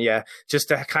second. Yeah, just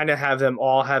to kind of have them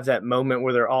all have that moment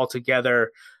where they're all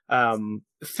together,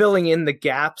 filling in the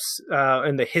gaps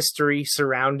in the history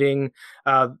surrounding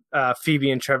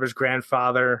Phoebe and Trevor's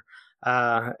grandfather. It's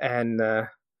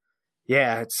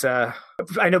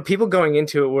I know people going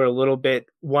into it were a little bit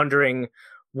wondering,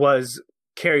 was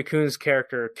Carrie Coon's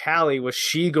character Callie, was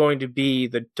she going to be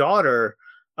the daughter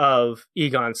of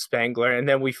Egon Spengler? And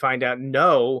then we find out,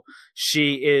 no,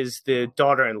 she is the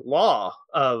daughter-in-law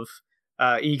of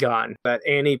Egon. That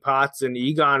Annie Potts and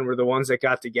Egon were the ones that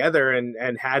got together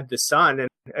and had the son, and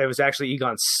it was actually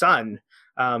Egon's son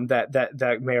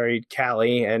that married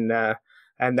Callie,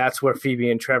 and that's where Phoebe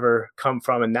and Trevor come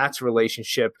from, and that's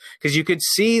relationship. Because you could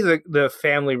see the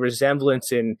family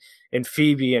resemblance in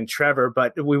Phoebe and Trevor,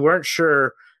 but we weren't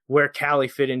sure where Callie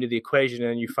fit into the equation.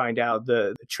 And you find out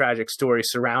the tragic story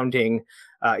surrounding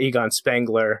Egon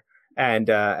Spengler and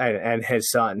his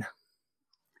son.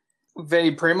 They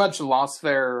pretty much lost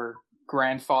their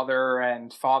grandfather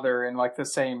and father in like the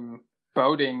same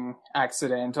boating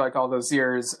accident like all those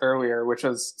years earlier, which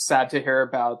was sad to hear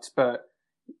about. But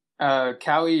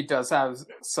Callie does have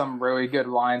some really good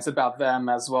lines about them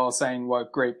as well, saying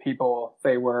what great people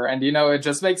they were. And, it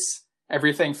just makes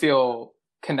everything feel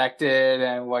connected,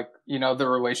 and like, the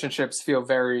relationships feel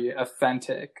very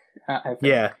authentic, I think.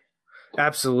 Yeah,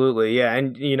 absolutely. Yeah.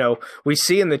 And, we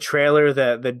see in the trailer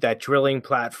that drilling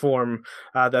platform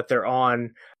that they're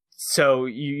on. So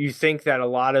you think that a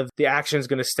lot of the action is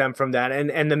going to stem from that,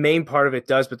 and the main part of it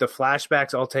does, but the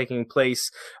flashbacks all taking place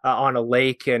on a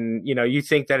lake, and you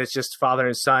think that it's just father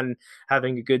and son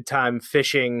having a good time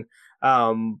fishing,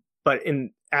 but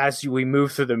as we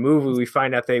move through the movie, we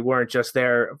find out they weren't just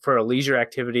there for a leisure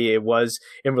activity. It was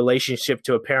in relationship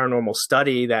to a paranormal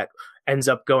study that ends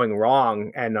up going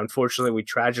wrong, and unfortunately we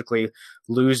tragically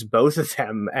lose both of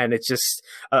them, and it's just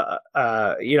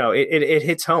it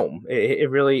hits home. It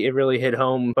really hit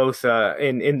home, both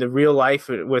in the real life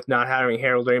with not having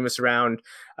Harold Ramis around,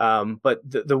 but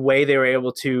the way they were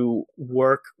able to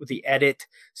work the edit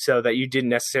so that you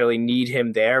didn't necessarily need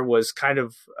him there was kind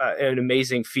of an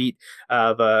amazing feat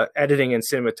of editing and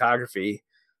cinematography.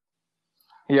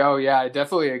 Yeah, I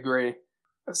definitely agree.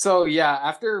 So yeah,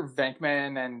 after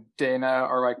Venkman and Dana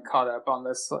are like caught up on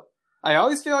this, I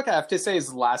always feel like I have to say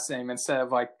his last name instead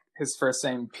of like his first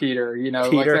name, Peter.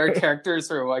 Like their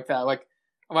characters are like that. Like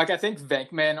I think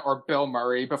Venkman or Bill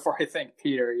Murray before I think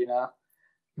Peter.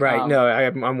 Right? No,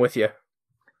 I'm with you.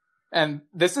 And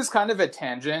this is kind of a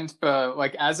tangent, but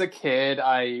like as a kid,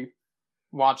 I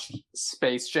watched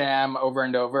Space Jam over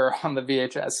and over on the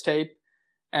VHS tape,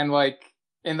 and like,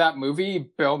 in that movie,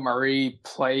 Bill Murray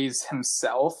plays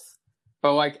himself,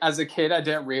 but like as a kid, I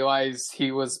didn't realize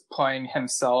he was playing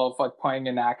himself, like playing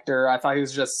an actor. I thought he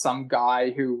was just some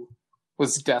guy who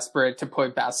was desperate to play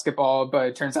basketball, but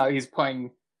it turns out he's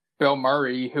playing Bill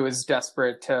Murray, who is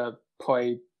desperate to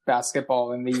play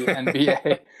basketball in the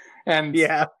NBA. And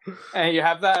yeah, and you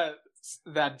have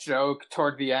that joke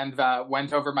toward the end that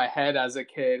went over my head as a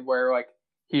kid, where like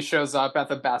he shows up at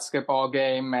the basketball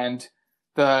game and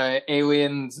the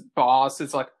alien's boss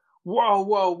is like,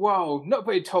 whoa,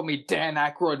 nobody told me Dan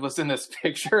Aykroyd was in this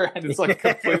picture, and it's like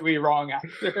completely wrong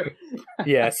actor.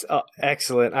 Yes,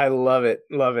 excellent. I love it.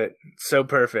 So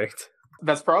perfect.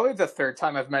 That's probably the third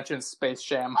time I've mentioned Space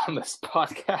Jam on this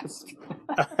podcast.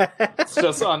 It's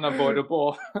just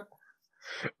unavoidable.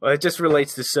 Well, it just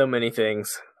relates to so many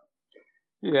things.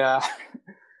 Yeah.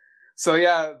 So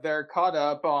yeah, they're caught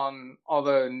up on all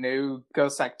the new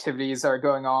ghost activities that are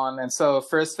going on. And so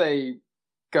first they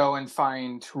go and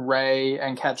find Ray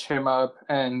and catch him up,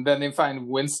 and then they find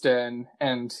Winston.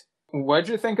 And what'd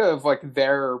you think of like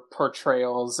their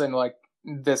portrayals and like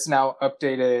this now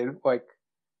updated like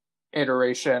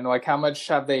iteration? Like how much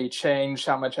have they changed?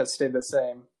 How much has stayed the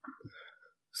same?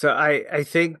 So I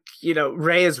think,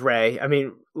 Ray is Ray. I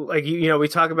mean, like, we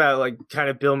talk about like kind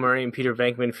of Bill Murray and Peter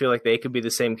Venkman feel like they could be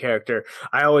the same character.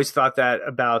 I always thought that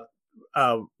about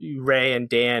Ray and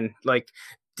Dan. Like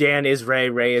Dan is Ray,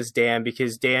 Ray is Dan,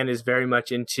 because Dan is very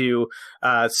much into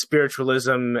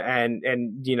spiritualism and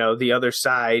the other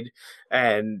side,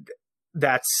 and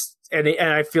that's and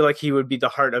I feel like he would be the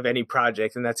heart of any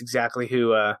project, and that's exactly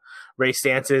who Ray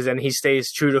Stantz is, and he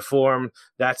stays true to form.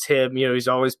 That's him. He's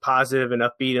always positive and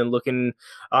upbeat and looking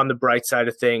on the bright side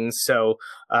of things. So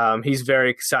he's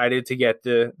very excited to get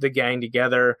the gang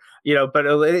together. But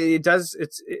it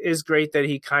is great that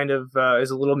he kind of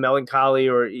is a little melancholy,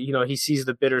 or he sees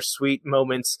the bittersweet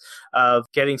moments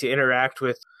of getting to interact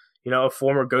with a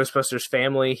former Ghostbusters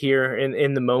family here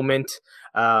in the moment.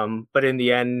 But in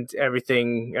the end,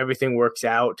 everything works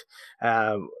out.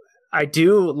 I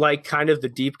do like kind of the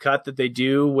deep cut that they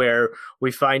do where we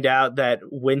find out that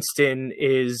Winston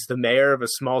is the mayor of a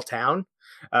small town.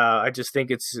 I just think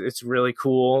it's really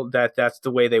cool that that's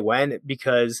the way they went,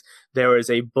 because there was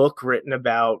a book written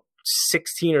about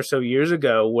 16 or so years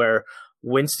ago where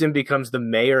Winston becomes the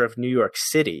mayor of New York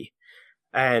City.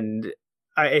 And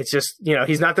it's just,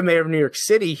 he's not the mayor of New York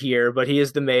City here, but he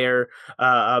is the mayor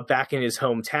back in his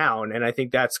hometown. And I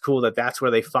think that's cool that that's where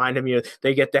they find him.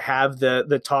 They get to have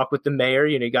the talk with the mayor.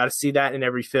 You got to see that in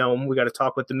every film. We got to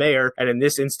talk with the mayor. And in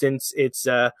this instance, it's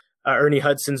Ernie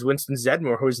Hudson's Winston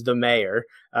Zedmore, who's the mayor.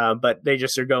 But they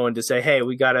just are going to say, hey,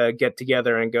 we got to get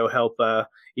together and go help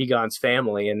Egon's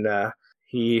family. And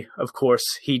he, of course,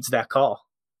 heeds that call.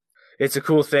 It's a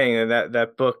cool thing. And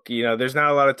that book, there's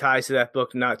not a lot of ties to that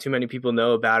book. Not too many people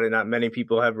know about it. Not many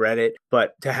people have read it.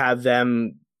 But to have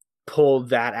them pull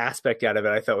that aspect out of it,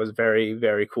 I thought was very,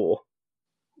 very cool.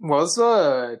 What was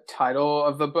the title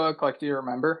of the book? Like, do you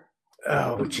remember?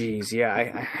 Oh, geez. Yeah, I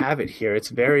have it here. It's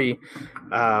very,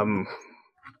 trying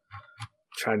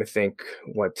to think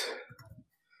what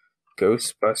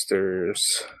Ghostbusters.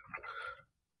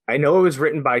 I know it was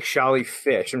written by Shali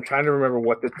Fish. I'm trying to remember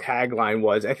what the tagline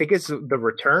was. I think it's The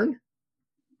Return.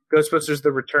 Ghostbusters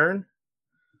The Return.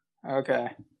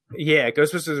 Okay. Yeah,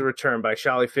 Ghostbusters The Return by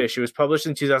Shali Fish. It was published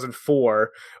in 2004.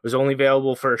 It was only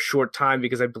available for a short time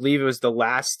because I believe it was the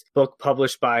last book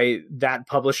published by that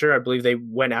publisher. I believe they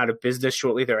went out of business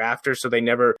shortly thereafter, so they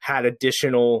never had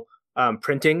additional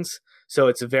printings. So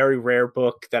it's a very rare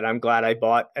book that I'm glad I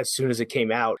bought as soon as it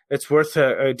came out. It's worth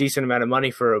a decent amount of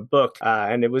money for a book.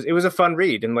 And it was a fun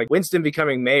read. And like Winston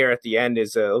becoming mayor at the end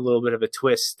is a little bit of a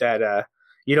twist that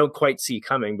you don't quite see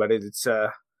coming, but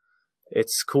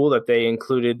it's cool that they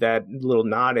included that little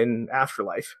nod in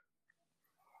Afterlife.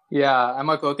 Yeah, I'm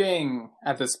like looking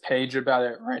at this page about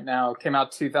it right now. It came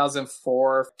out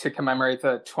 2004 to commemorate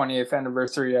the 20th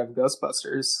anniversary of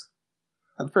Ghostbusters.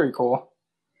 That's pretty cool.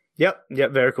 Yep,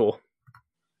 very cool.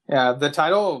 Yeah, the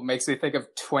title makes me think of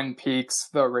Twin Peaks: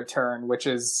 The Return, which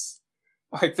is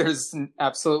like there's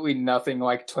absolutely nothing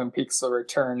like Twin Peaks: The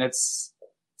Return. It's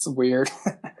weird.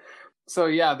 So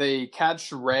yeah, they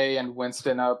catch Ray and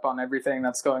Winston up on everything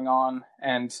that's going on,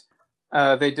 and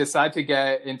they decide to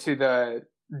get into the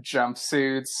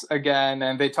jumpsuits again,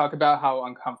 and they talk about how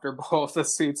uncomfortable the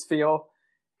suits feel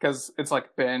because it's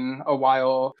like been a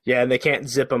while. Yeah, and they can't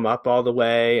zip them up all the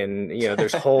way, and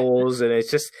there's holes, and it's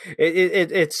just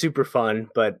it's super fun.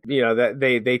 But that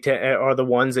they are the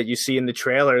ones that you see in the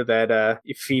trailer that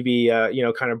Phoebe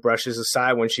kind of brushes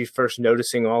aside when she's first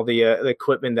noticing all the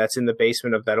equipment that's in the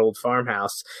basement of that old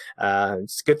farmhouse.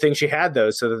 It's a good thing she had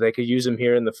those so that they could use them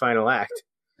here in the final act.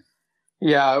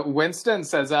 Yeah, Winston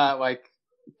says that like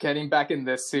getting back in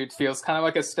this suit feels kind of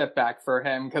like a step back for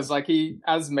him because like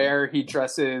as mayor he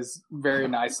dresses very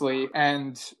nicely,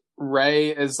 and Ray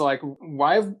is like,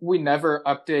 why have we never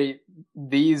update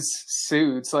these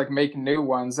suits, like make new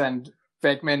ones? And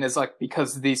Venkman is like,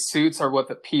 because these suits are what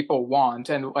the people want,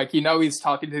 and like he's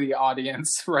talking to the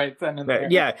audience right then and there.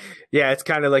 Yeah, it's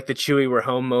kind of like the Chewie "We're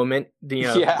home" moment.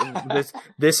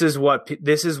 This is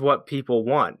what people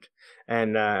want.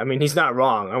 And I mean, he's not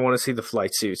wrong. I want to see the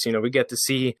flight suits. We get to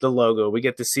see the logo. We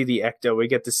get to see the Ecto. We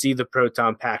get to see the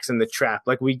proton packs and the trap.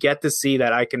 Like, we get to see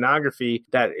that iconography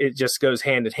that it just goes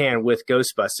hand in hand with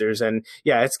Ghostbusters. And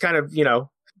yeah, it's kind of,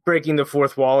 breaking the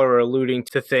fourth wall or alluding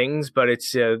to things, but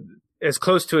it's as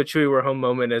close to a Chewie "We're home"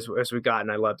 moment as we got,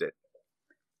 and I loved it.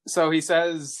 So he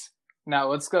says, now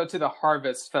let's go to the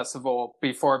Harvest Festival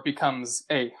before it becomes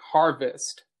a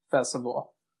Harvest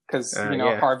Festival. because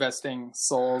Yeah. harvesting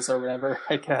souls or whatever,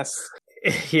 I guess.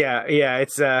 Yeah,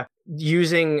 it's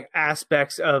using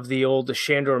aspects of the old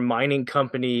Shandor Mining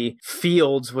Company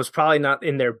fields was probably not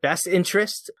in their best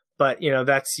interest, but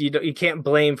that's you can't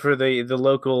blame for the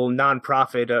local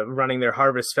nonprofit running their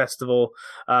harvest festival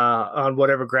on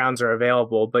whatever grounds are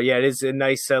available. But yeah, it is a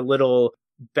nice little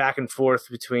back and forth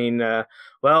between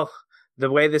the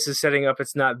way this is setting up,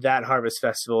 it's not that harvest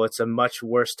festival, it's a much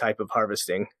worse type of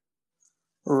harvesting.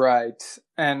 Right.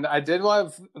 And I did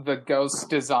love the ghost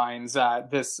designs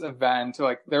at this event.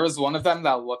 Like, there was one of them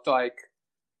that looked like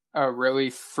a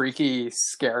really freaky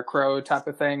scarecrow type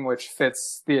of thing, which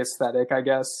fits the aesthetic, I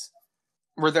guess.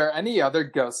 Were there any other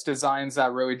ghost designs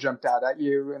that really jumped out at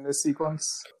you in this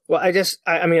sequence? Well,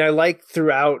 I mean, I like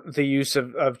throughout the use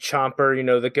of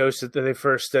Chomper, the ghost that they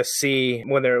first see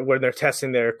when they're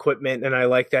testing their equipment. And I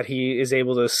like that he is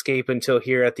able to escape until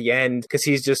here at the end, because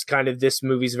he's just kind of this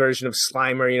movie's version of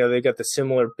Slimer. They've got the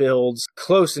similar builds,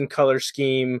 close in color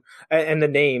scheme, and the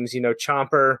names,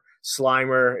 Chomper,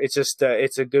 Slimer. It's just,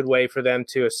 it's a good way for them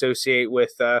to associate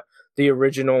with the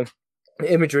original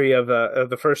imagery of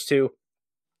the first two.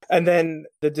 And then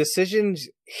the decisions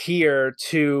here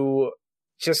to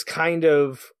just kind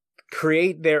of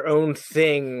create their own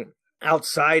thing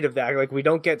outside of that. Like, we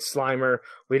don't get Slimer,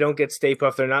 we don't get Stay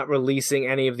Puft, they're not releasing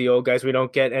any of the old guys, we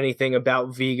don't get anything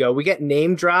about Vigo. We get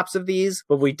name drops of these,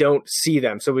 but we don't see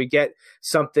them. So we get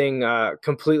something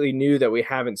completely new that we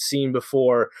haven't seen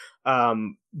before,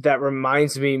 that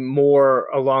reminds me more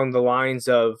along the lines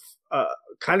of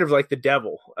kind of like the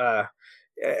Devil.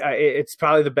 It's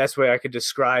probably the best way I could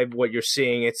describe what you're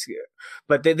seeing.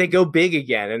 But they go big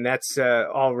again, and that's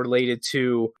all related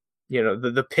to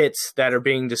the pits that are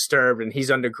being disturbed, and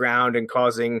he's underground and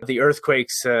causing the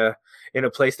earthquakes in a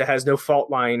place that has no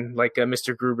fault line, like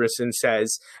Mr. Gruberson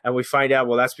says. And we find out,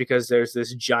 well, that's because there's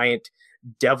this giant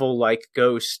devil-like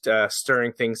ghost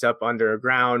stirring things up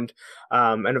underground.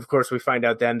 And of course, we find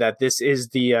out then that this is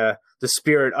the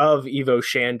spirit of Ivo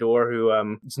Shandor,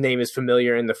 who his name is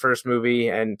familiar in the first movie,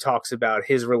 and talks about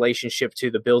his relationship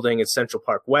to the building at Central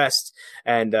Park West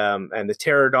and the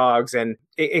Terror Dogs. And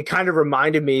it kind of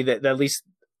reminded me that at least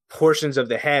portions of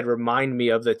the head remind me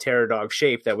of the Terror Dog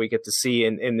shape that we get to see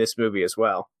in this movie as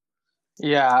well.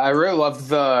 Yeah, I really love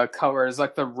the colors,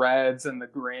 like the reds and the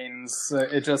greens.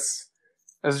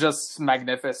 It's just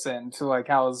magnificent, like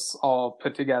how it's all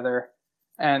put together.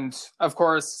 And of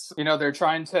course, they're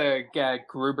trying to get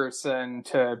Gruberson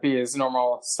to be his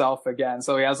normal self again.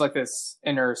 So he has like this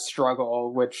inner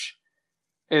struggle, which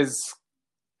is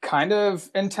kind of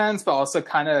intense, but also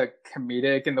kind of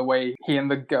comedic in the way he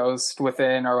and the ghost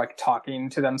within are like talking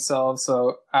to themselves.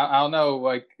 So I don't know,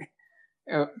 like,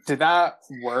 did that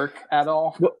work at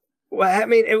all? Well, I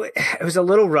mean, it was a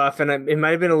little rough, and it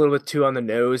might have been a little bit too on the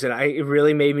nose, and it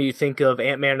really made me think of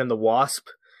Ant-Man and the Wasp,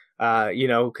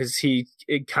 because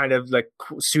it kind of like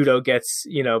pseudo gets,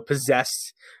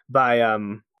 possessed by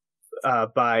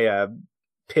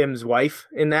Pym's wife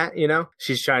in that,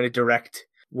 she's trying to direct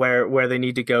where they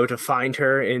need to go to find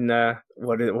her in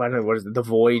what is it, the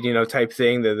void, type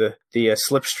thing, the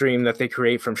slipstream that they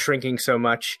create from shrinking so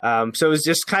much. So it was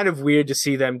just kind of weird to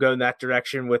see them go in that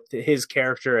direction with his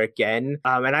character again.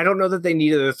 And I don't know that they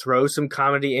needed to throw some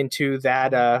comedy into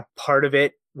that part of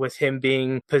it with him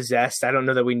being possessed. I don't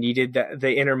know that we needed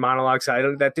the inner monologue side.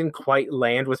 That didn't quite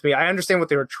land with me. I understand what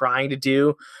they were trying to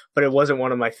do, but it wasn't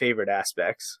one of my favorite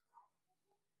aspects.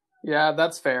 Yeah,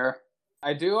 that's fair.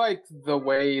 I do like the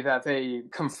way that they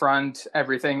confront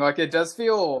everything. Like, it does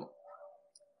feel...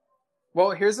 Well,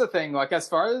 here's the thing. Like, as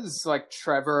far as, like,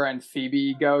 Trevor and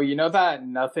Phoebe go, that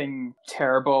nothing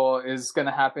terrible is going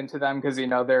to happen to them because,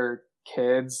 they're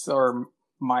kids or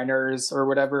minors or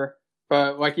whatever.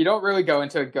 But, like, you don't really go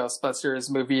into a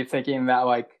Ghostbusters movie thinking that,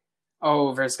 like,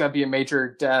 oh, there's going to be a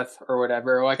major death or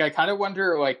whatever. Like, I kind of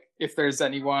wonder, like, if there's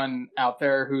anyone out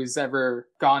there who's ever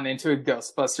gone into a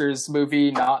Ghostbusters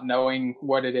movie not knowing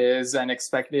what it is and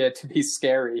expecting it to be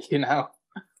scary,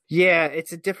 Yeah,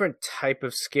 it's a different type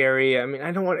of scary. I mean,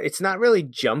 it's not really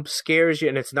jump scares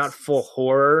and it's not full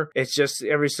horror. It's just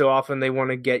every so often they want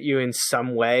to get you in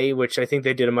some way, which I think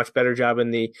they did a much better job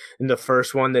in the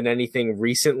first one than anything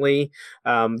recently.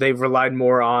 They've relied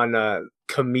more on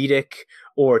comedic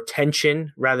or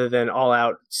tension rather than all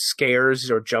out scares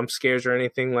or jump scares or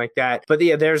anything like that. But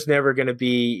yeah, there's never going to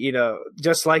be,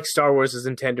 just like Star Wars is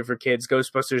intended for kids,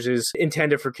 Ghostbusters is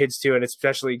intended for kids too. And it's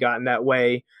especially gotten that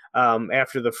way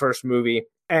after the first movie.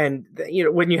 And,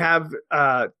 when you have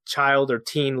child or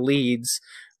teen leads,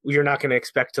 you're not going to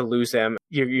expect to lose them.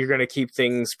 You're going to keep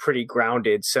things pretty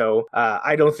grounded. So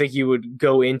I don't think you would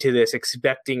go into this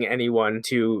expecting anyone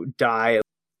to die.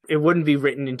 it wouldn't be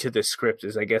written into the script,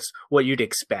 is I guess what you'd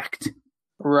expect.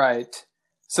 Right.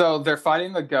 So they're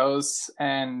fighting the ghosts,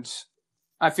 and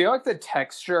I feel like the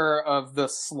texture of the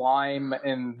slime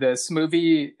in this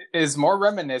movie is more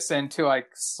reminiscent to like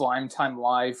Slime Time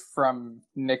Live from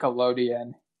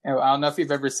Nickelodeon. I don't know if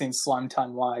you've ever seen Slime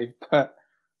Time Live, but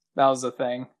that was a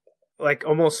thing. Like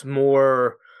almost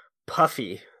more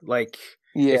puffy. Like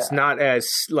it's not as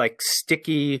like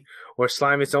sticky or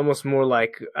slime. It's almost more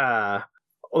like a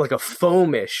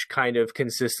foamish kind of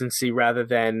consistency rather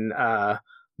than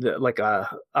like a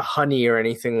honey or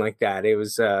anything like that. It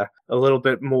was a little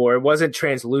bit more. It wasn't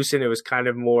translucent. It was kind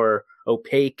of more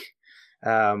opaque.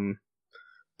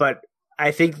 But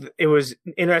I think it was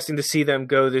interesting to see them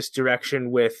go this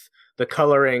direction with the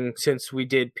coloring, since we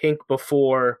did pink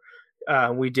before,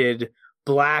 we did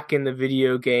black in the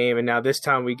video game, and now this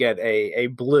time we get a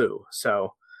blue.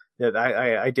 So that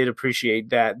I did appreciate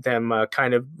that, them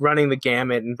kind of running the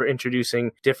gamut and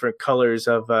introducing different colors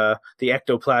of the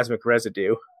ectoplasmic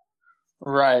residue.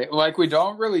 Right. Like, we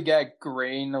don't really get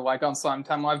green like on Slime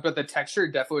Time Live, but the texture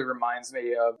definitely reminds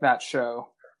me of that show.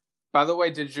 By the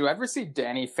way, did you ever see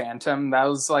Danny Phantom? That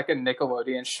was like a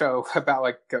Nickelodeon show about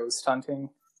like ghost hunting.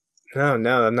 No,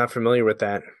 I'm not familiar with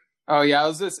that. Oh yeah, it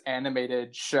was this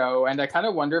animated show, and I kind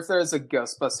of wonder if there's a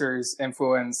Ghostbusters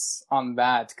influence on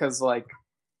that, because like,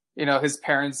 you know, his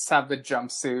parents have the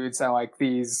jumpsuits and like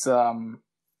these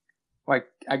like,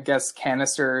 I guess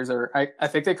canisters, or I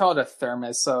think they call it a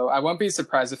thermos, so I wouldn't be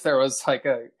surprised if there was like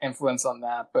a influence on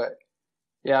that. But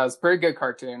yeah, it was a pretty good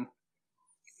cartoon.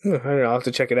 I don't know, I'll have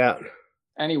to check it out.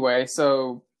 Anyway,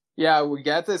 so yeah, we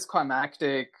get this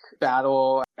climactic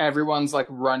battle. Everyone's like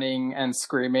running and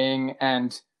screaming,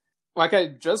 and like I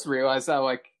just realized that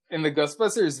like in the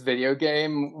Ghostbusters video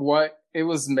game, what it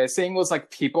was missing was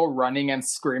like people running and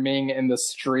screaming in the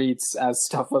streets as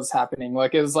stuff was happening.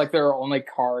 Like it was like there were only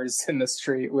cars in the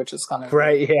street, which is kind of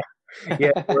right.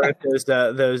 Yeah.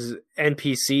 Those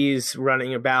NPCs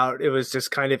running about. It was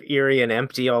just kind of eerie and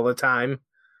empty all the time.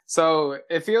 So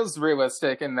it feels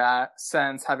realistic in that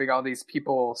sense, having all these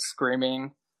people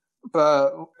screaming.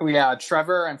 But yeah,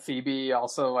 Trevor and Phoebe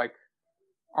also like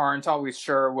aren't always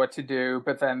sure what to do,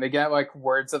 but then they get like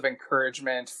words of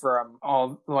encouragement from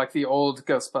all like the old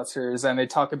Ghostbusters, and they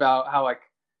talk about how like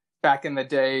back in the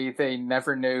day they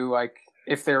never knew like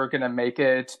if they were gonna make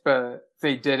it, but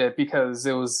they did it because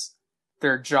it was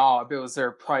their job, it was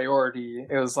their priority,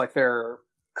 it was like their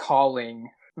calling.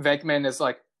 Venkman is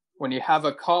like, when you have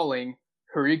a calling,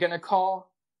 who are you gonna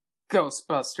call?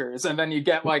 Ghostbusters. And then you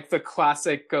get like the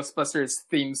classic Ghostbusters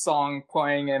theme song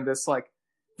playing in this like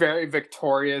very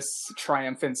victorious,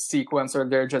 triumphant sequence where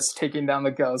they're just taking down the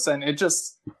ghosts, and it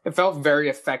felt very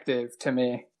effective to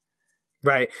me.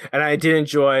 Right, and I did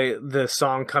enjoy the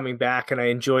song coming back, and I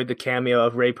enjoyed the cameo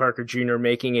of Ray Parker Jr.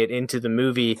 making it into the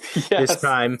movie this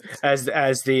time as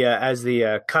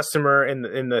the customer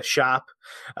in the shop.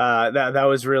 That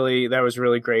was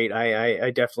really great. I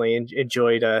definitely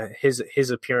enjoyed his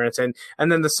appearance, and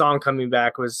then the song coming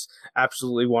back was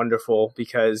absolutely wonderful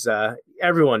because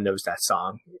everyone knows that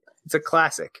song. It's a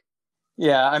classic.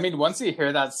 Yeah, I mean, once you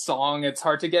hear that song, it's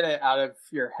hard to get it out of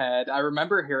your head. I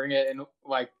remember hearing it in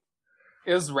like,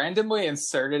 it was randomly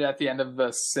inserted at the end of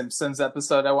the Simpsons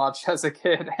episode I watched as a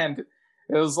kid, and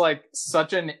it was like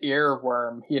such an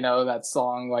earworm, you know, that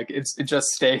song. Like it just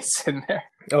stays in there.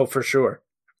 Oh, for sure.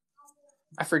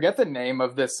 I forget the name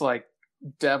of this like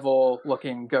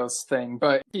devil-looking ghost thing,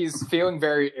 but he's feeling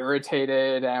very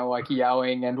irritated and like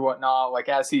yelling and whatnot, like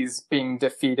as he's being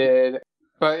defeated.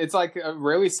 But it's like a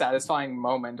really satisfying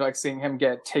moment, like seeing him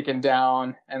get taken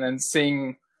down and then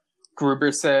seeing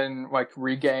Gruberson like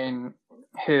regain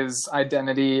his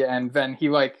identity, and then he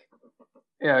like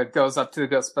goes up to the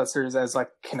Ghostbusters as like,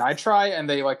 can I try? And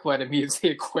they like let him use the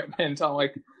equipment on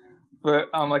like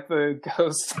the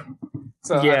ghost.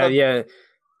 So yeah,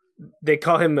 they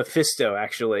call him Mephisto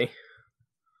actually.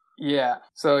 Yeah,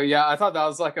 so yeah, I thought that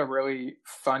was like a really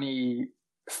funny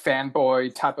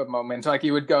fanboy type of moment. Like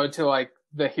you would go to like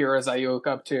the heroes that you look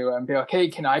up to and be like, hey,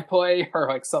 can I play? Or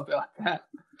like something like that.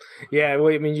 Yeah,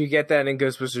 well, I mean, you get that in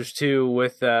Ghostbusters 2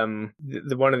 with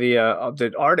one of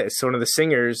the artists, one of the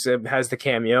singers has the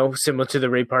cameo, similar to the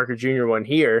Ray Parker Jr. one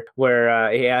here,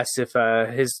 where he asks if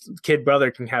his kid brother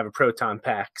can have a proton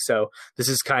pack. So this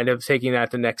is kind of taking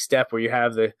that the next step, where you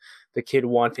have the kid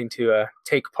wanting to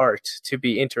take part, to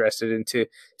be interested, and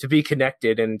to be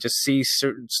connected, and just see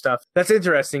certain stuff that's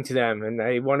interesting to them, and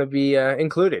they want to be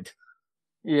included.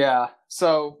 Yeah.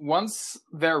 So once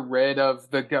they're rid of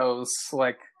the ghosts,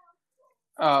 like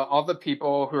all the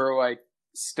people who are like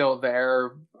still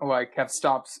there, like have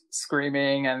stopped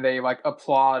screaming, and they like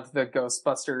applaud the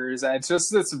Ghostbusters. And it's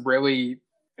just this really,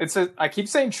 I keep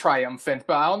saying triumphant,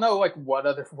 but I don't know like what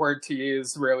other word to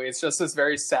use really. It's just this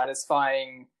very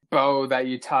satisfying bow that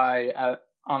you tie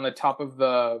on the top of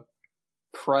the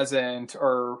present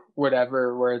or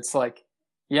whatever, where it's like,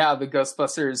 yeah, the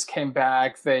Ghostbusters came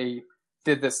back, they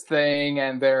did this thing,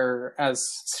 and they're as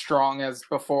strong as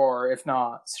before, if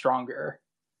not stronger.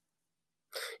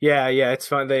 Yeah, it's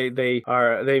fun. They've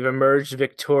emerged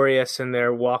victorious, and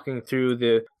they're walking through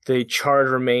the charred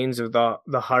remains of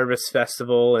the Harvest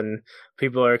Festival, and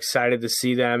people are excited to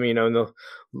see them. You know, and the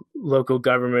local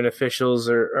government officials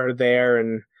are there,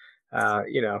 and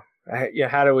you know,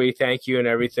 how do we thank you and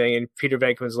everything? And Peter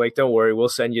Venkman's like, don't worry, we'll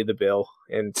send you the bill.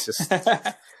 And it's just,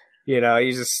 you know,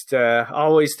 he's just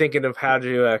always thinking of how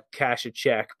to cash a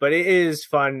check. But it is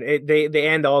fun. They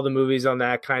end all the movies on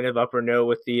that kind of upper note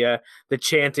with the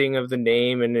chanting of the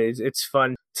name, and it's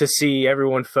fun to see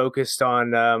everyone focused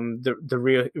on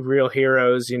the real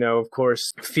heroes. You know, of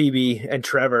course, Phoebe and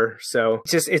Trevor. So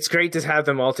it's great to have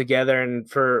them all together, and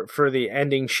for the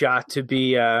ending shot to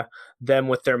be them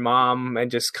with their mom, and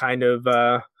just kind of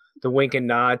the wink and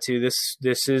nod to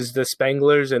this is the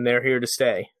Spanglers, and they're here to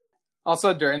stay.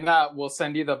 Also, during that "we'll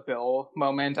send you the bill"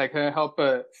 moment, I couldn't help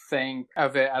but think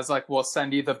of it as like, "we'll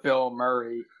send you the Bill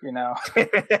Murray," you know?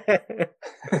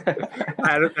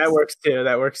 That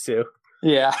works too.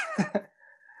 Yeah.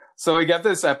 So we get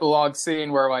this epilogue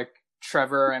scene where like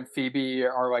Trevor and Phoebe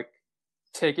are like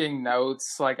taking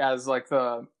notes, like as like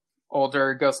the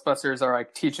older Ghostbusters are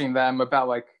like teaching them about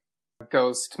like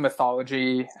ghost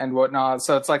mythology and whatnot.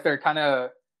 So it's like they're kind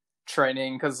of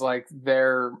training because like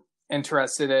they're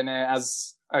interested in it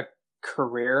as a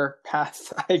career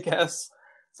path, I guess.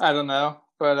 I don't know.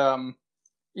 But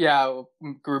yeah,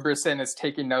 Gruberson is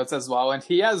taking notes as well, and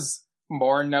he has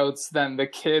more notes than the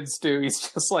kids do. He's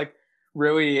just like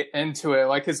really into it.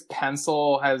 Like his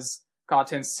pencil has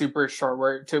gotten super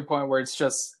short to a point where it's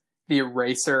just the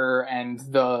eraser and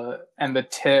the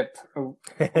tip.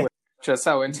 Just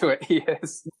how into it he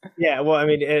is. Yeah, well, I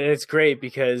mean, and it's great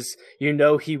because you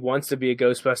know he wants to be a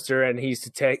Ghostbuster, and he's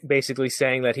basically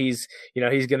saying that he's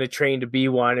going to train to be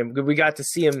one. And we got to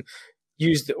see him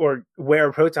use or wear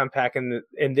a proton pack in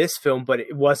this film, but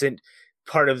it wasn't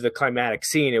part of the climatic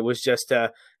scene. It was just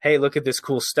hey, look at this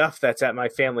cool stuff that's at my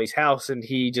family's house, and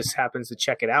he just happens to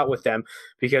check it out with them,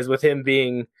 because with him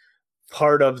being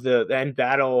part of the end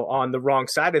battle on the wrong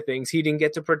side of things, he didn't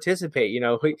get to participate. You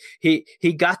know, he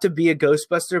got to be a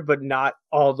Ghostbuster, but not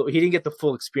he didn't get the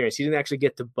full experience. He didn't actually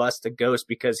get to bust a ghost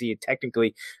because he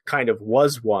technically kind of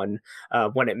was one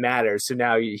when it matters. So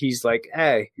now he's like,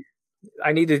 hey,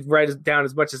 I need to write it down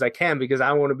as much as I can because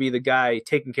I want to be the guy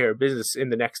taking care of business in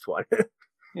the next one.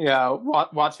 Yeah,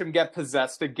 watch him get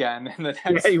possessed again in the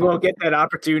next. Yeah, you won't get that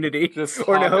opportunity. Just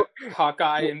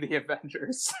Hawkeye in the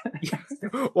Avengers.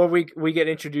 Or we get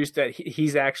introduced that he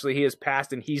has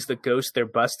passed, and he's the ghost they're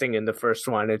busting in the first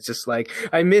one. It's just like,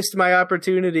 I missed my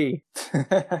opportunity.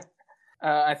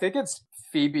 I think it's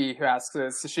Phoebe who asks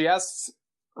this. She asks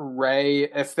Ray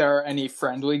if there are any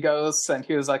friendly ghosts, and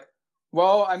he was like,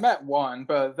 well, I met one,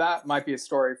 but that might be a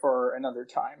story for another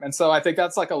time. And so I think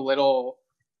that's like a little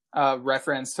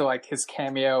reference to like his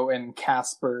cameo in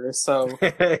Casper. So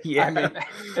yeah. I mean,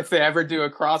 if they ever do a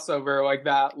crossover like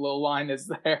that, little line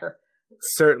is there.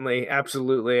 Certainly,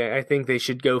 absolutely. I think they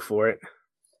should go for it.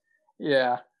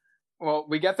 Yeah. Well,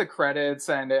 we get the credits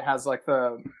and it has like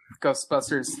the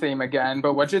Ghostbusters theme again,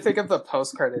 but what'd you think of the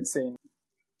post-credit scene?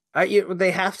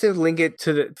 They have to link it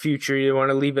to the future. You want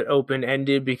to leave it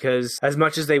open-ended because as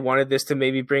much as they wanted this to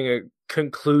maybe bring a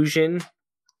conclusion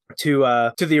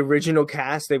to the original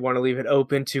cast, they want to leave it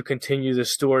open to continue the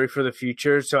story for the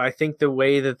future. So I think the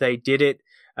way that they did it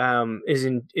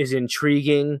is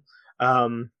intriguing,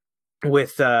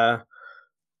 with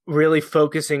really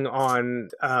focusing on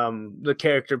the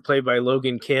character played by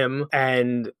Logan Kim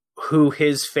and who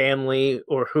his family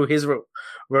or who his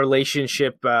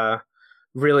relationship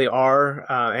really are,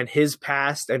 and his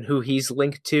past and who he's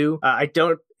linked to.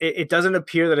 It doesn't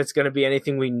appear that it's going to be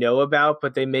anything we know about,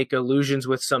 but they make allusions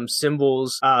with some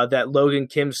symbols that Logan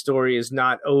Kim's story is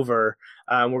not over.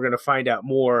 We're going to find out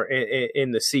more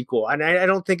in the sequel. And I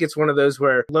don't think it's one of those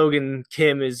where Logan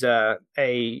Kim is a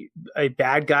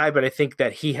bad guy, but I think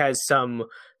that he has some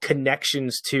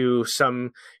connections to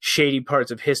some shady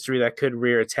parts of history that could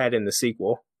rear its head in the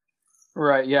sequel.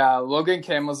 Right, yeah. Logan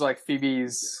Kim was like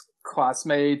Phoebe's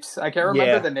classmate. I can't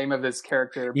remember the name of his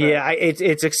character. But... Yeah,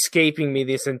 it's escaping me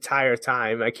this entire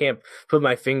time. I can't put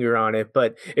my finger on it,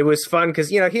 but it was fun because,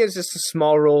 he has just a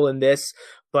small role in this,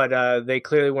 but they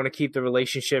clearly want to keep the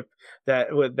relationship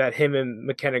that him and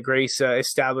McKenna Grace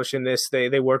established in this.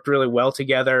 They worked really well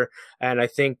together, and I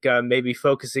think maybe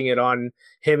focusing it on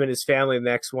him and his family in the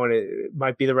next one, it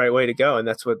might be the right way to go, and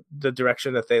that's what the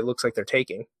direction that they looks like they're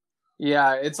taking.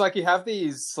 Yeah, it's like you have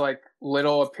these like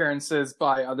little appearances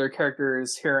by other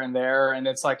characters here and there, and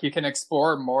it's like you can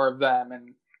explore more of them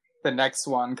in the next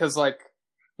one, because like,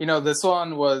 you know, this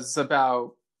one was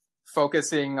about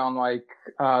focusing on like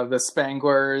the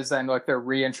Spanglers and like their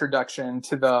reintroduction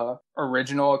to the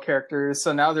original characters.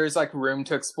 So now there's like room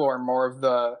to explore more of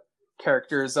the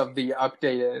characters of the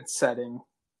updated setting.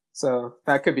 So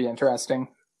that could be interesting.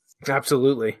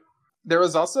 Absolutely. There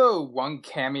was also one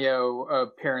cameo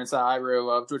appearance that I really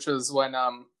loved, which was when,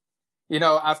 you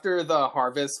know, after the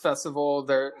Harvest Festival,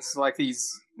 there's like these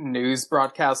news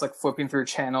broadcasts, like flipping through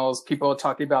channels, people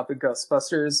talking about the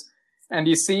Ghostbusters. And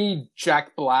you see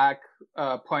Jack Black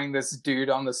playing this dude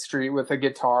on the street with a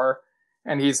guitar.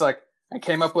 And he's like, I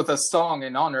came up with a song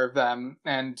in honor of them.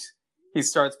 And he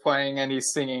starts playing and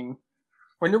he's singing,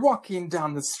 when you're walking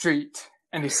down the street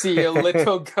and you see a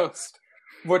little ghost,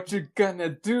 what you gonna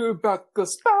do about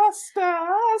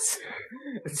Ghostbusters?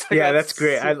 Like, yeah, that's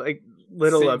great. I like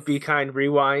little Be Kind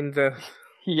rewind.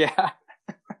 Yeah.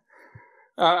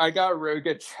 I got a really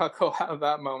good chuckle out of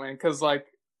that moment, because like,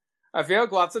 I feel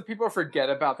like lots of people forget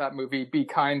about that movie, Be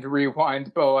Kind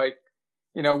Rewind, but like,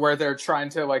 you know, where they're trying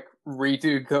to like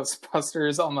redo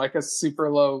Ghostbusters on like a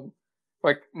super low,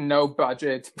 like no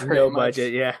budget. No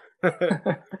budget, yeah.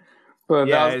 But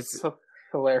yeah, that was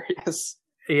hilarious.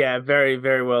 Yeah, very,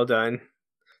 very well done.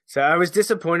 So I was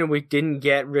disappointed we didn't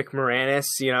get Rick Moranis,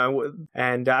 you know,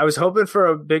 and I was hoping for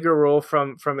a bigger role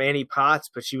from Annie Potts,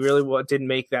 but she really didn't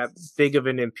make that big of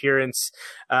an appearance.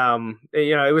 You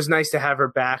know, it was nice to have her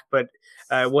back, but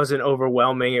it wasn't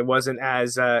overwhelming. It wasn't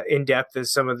as in depth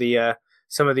as some of the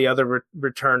other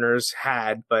returners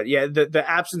had. But yeah, the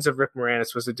absence of Rick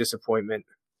Moranis was a disappointment.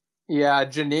 Yeah,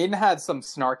 Janine had some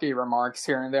snarky remarks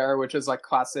here and there, which is like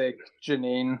classic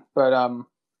Janine, but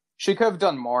she could have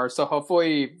done more, so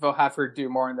hopefully they'll have her do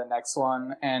more in the next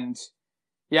one. And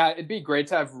yeah, it'd be great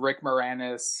to have Rick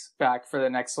Moranis back for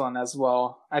the next one as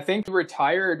well. I think he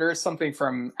retired or something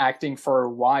from acting for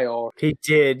a while. He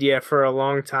did, yeah, for a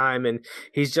long time, and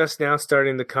he's just now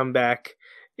starting to come back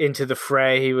into the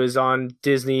fray. He was on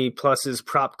Disney Plus's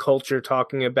Prop Culture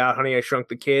talking about Honey, I Shrunk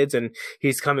the Kids, and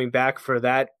he's coming back for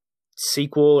that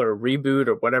sequel or reboot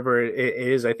or whatever it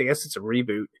is. I guess it's a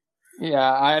reboot.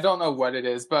 Yeah, I don't know what it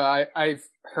is, but I've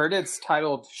heard it's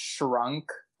titled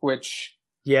Shrunk, which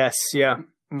yes, yeah,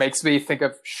 makes me think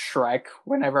of Shrek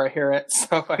whenever I hear it.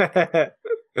 So I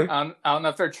don't know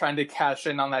if they're trying to cash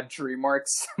in on that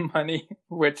DreamWorks money,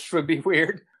 which would be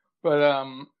weird. But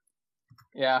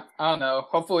yeah, I don't know.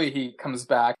 Hopefully he comes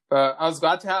back. But I was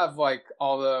glad to have like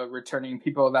all the returning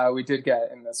people that we did get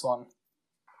in this one.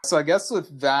 So I guess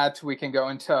with that, we can go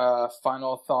into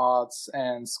final thoughts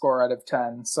and score out of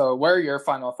 10. So what are your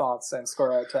final thoughts and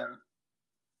score out of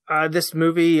 10? This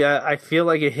movie, I feel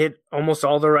like it hit almost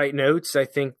all the right notes. I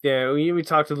think we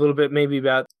talked a little bit maybe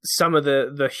about some of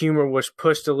the humor was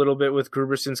pushed a little bit with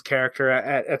Gruberson's character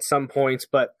at some points,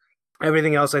 but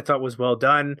everything else I thought was well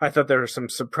done. I thought there were some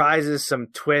surprises, some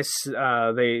twists.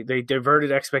 They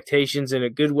diverted expectations in a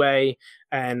good way,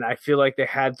 and I feel like they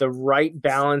had the right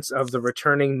balance of the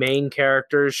returning main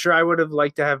characters. Sure, I would have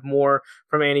liked to have more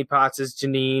from Annie Potts as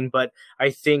Janine, but I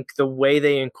think the way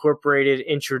they incorporated,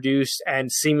 introduced,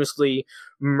 and seamlessly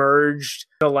merged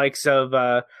the likes of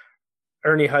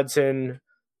Ernie Hudson,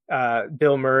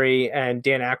 Bill Murray, and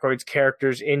Dan Aykroyd's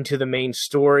characters into the main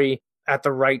story at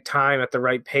the right time, at the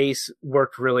right pace,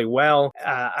 worked really well.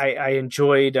 I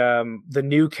enjoyed the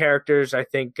new characters. I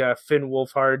think Finn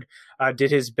Wolfhard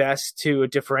did his best to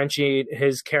differentiate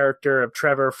his character of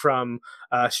Trevor from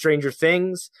Stranger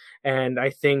Things. And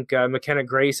I think McKenna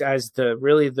Grace as the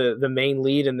main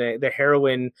lead and the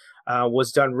heroine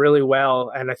was done really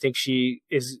well. And I think she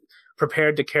is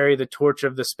prepared to carry the torch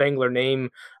of the Spengler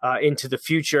name into the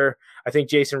future. I think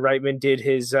Jason Reitman did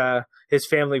his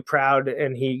family proud,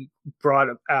 and he brought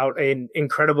out an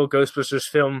incredible Ghostbusters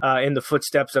film in the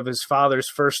footsteps of his father's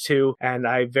first two. And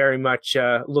I very much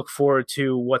look forward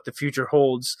to what the future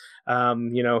holds.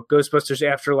 Ghostbusters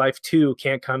Afterlife 2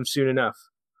 can't come soon enough.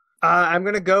 I'm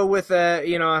gonna go with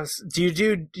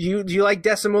do you like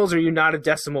decimals, or are you not a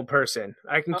decimal person?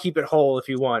 I can keep it whole if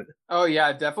you want. Oh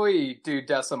yeah, definitely do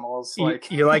decimals.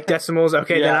 You like decimals?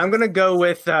 Okay, yeah. Then I'm gonna go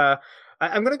with an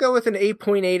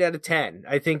 8.8 out of 10.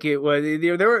 I think it was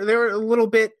there were a little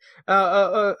bit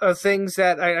of things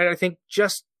that I think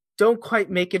just don't quite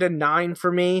make it a 9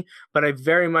 for me, but I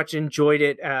very much enjoyed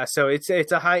it. So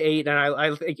it's a high 8, and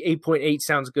I think 8.8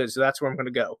 sounds good. So that's where I'm going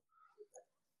to go.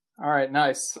 All right,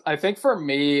 nice. I think for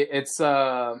me, it's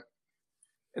a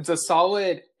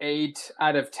solid 8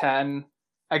 out of 10.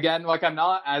 Again, like, I'm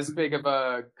not as big of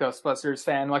a Ghostbusters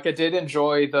fan. Like, I did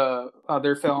enjoy the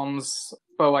other films,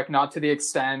 but like not to the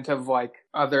extent of like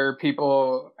other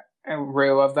people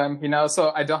really love them, you know?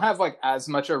 So I don't have like as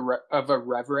much of a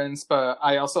reverence, but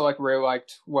I also like really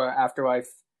liked what Afterlife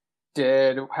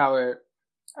did, how it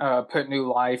put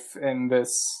new life in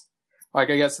this, like,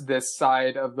 I guess this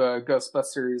side of the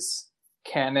Ghostbusters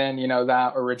canon, you know,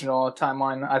 that original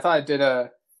timeline. I thought it did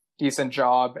a decent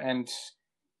job. And,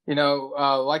 you know,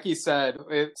 like you said,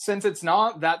 since it's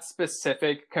not that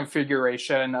specific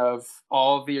configuration of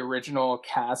all the original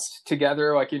cast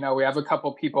together, like, you know, we have a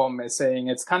couple people missing.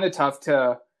 It's kind of tough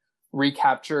to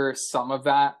recapture some of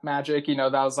that magic. You know,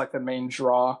 that was like the main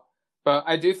draw. But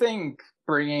I do think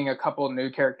bringing a couple new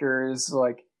characters,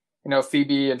 like, you know,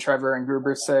 Phoebe and Trevor and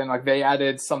Gruberson, like, they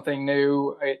added something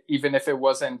new, even if it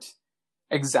wasn't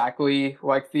exactly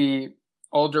like the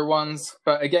older ones.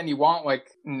 But again, you want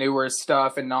like newer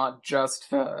stuff and not just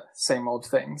the same old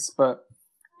things. But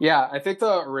yeah, I think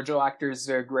the original actors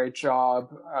did a great job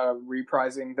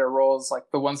reprising their roles, like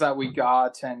the ones that we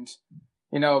got. And,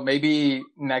 you know, maybe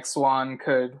next one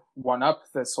could one up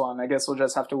this one. I guess we'll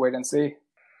just have to wait and see.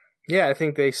 Yeah, I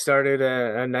think they started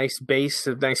a nice base,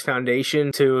 a nice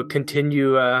foundation to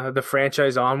continue the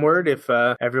franchise onward if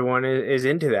everyone is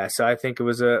into that. So I think it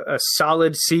was a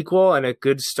solid sequel and a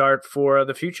good start for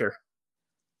the future.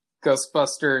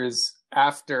 Ghostbusters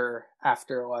after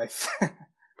Afterlife.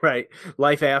 Right.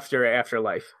 Life after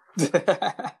Afterlife.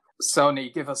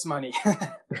 Sony, give us money.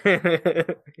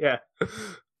 Yeah.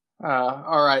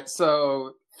 All right.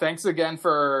 So thanks again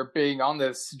for being on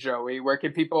this, Joey. Where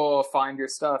can people find your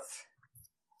stuff?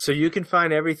 So you can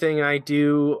find everything I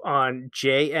do on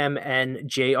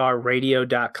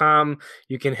jmnjrradio.com.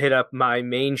 You can hit up my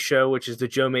main show, which is the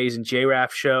Joe Mays and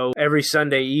J-Raff show. Every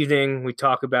Sunday evening, we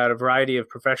talk about a variety of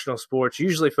professional sports,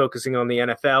 usually focusing on the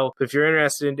NFL. But if you're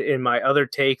interested in my other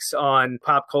takes on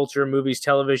pop culture, movies,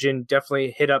 television,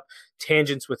 definitely hit up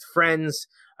Tangents with Friends.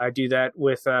 I do that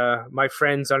with my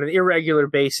friends on an irregular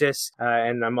basis,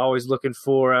 and I'm always looking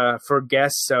for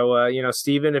guests. So, you know,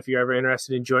 Steven, if you're ever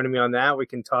interested in joining me on that, we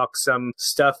can talk some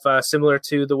stuff similar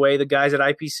to the way the guys at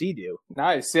IPC do.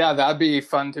 Nice. Yeah, that'd be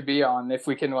fun to be on. If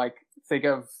we can, like, think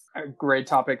of a great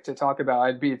topic to talk about,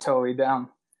 I'd be totally down.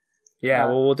 Yeah,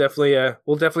 well, we'll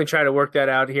definitely try to work that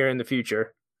out here in the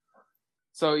future.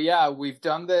 So, yeah, we've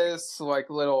done this, like,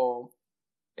 little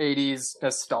 80s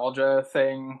nostalgia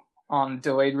thing on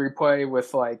Delayed Replay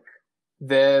with like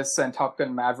this and Top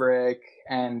Gun Maverick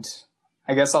and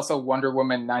I guess also Wonder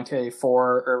Woman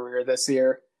 1984 earlier this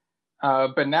year.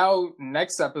 But now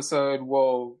next episode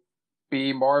will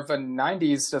be more of a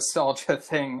 90s nostalgia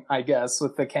thing, I guess,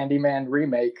 with the Candyman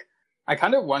remake. I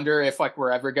kind of wonder if like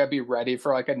we're ever going to be ready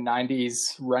for like a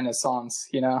 90s renaissance,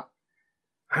 you know?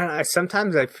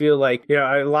 Sometimes I feel like, you know,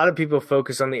 a lot of people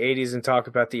focus on the 80s and talk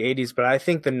about the 80s, but I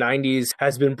think the 90s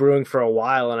has been brewing for a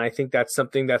while, and I think that's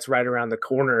something that's right around the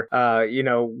corner. You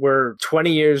know, we're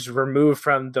 20 years removed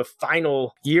from the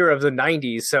final year of the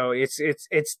 90s, so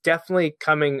it's definitely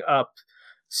coming up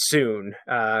soon.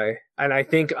 And I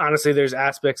think, honestly, there's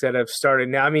aspects that have started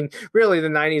now. I mean, really, the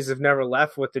 90s have never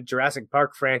left with the Jurassic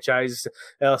Park franchise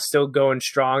still going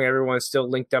strong. Everyone's still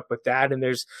linked up with that. And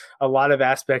there's a lot of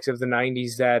aspects of the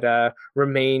 90s that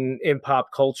remain in pop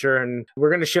culture. And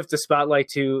we're going to shift the spotlight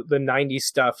to the 90s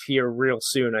stuff here real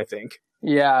soon, I think.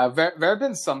 Yeah, there have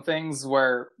been some things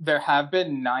where there have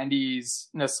been 90s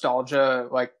nostalgia,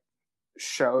 like,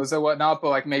 shows and whatnot, but,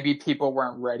 like, maybe people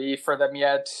weren't ready for them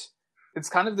yet. It's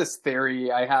kind of this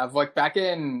theory I have. Like, back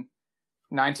in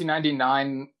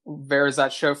 1999, there's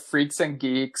that show Freaks and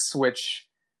Geeks, which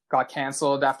got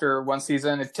canceled after one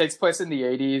season. It takes place in the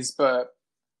 80s, but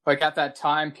like at that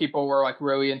time, people were like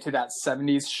really into that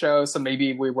 70s show. So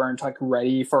maybe we weren't like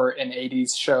ready for an 80s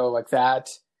show like that.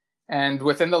 And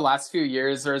within the last few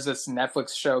years, there's this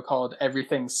Netflix show called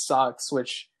Everything Sucks,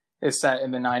 which is set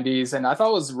in the 90s. And I thought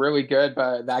it was really good,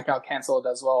 but that got canceled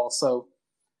as well. So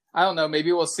I don't know,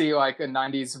 maybe we'll see like a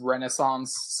 90s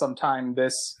renaissance sometime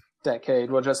this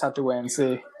decade. We'll just have to wait and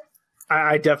see.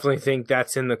 I definitely think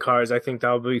that's in the cards. I think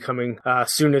that'll be coming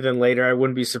sooner than later. I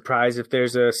wouldn't be surprised if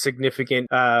there's a significant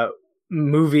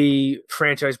movie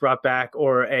franchise brought back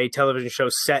or a television show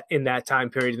set in that time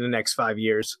period in the next 5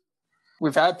 years.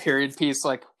 We've had a period piece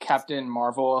like Captain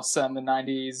Marvel set in the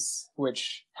 90s,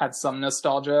 which had some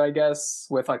nostalgia, I guess,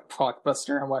 with like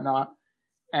Blockbuster and whatnot.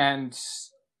 And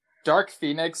Dark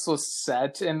Phoenix was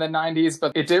set in the 90s,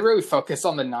 but it did really focus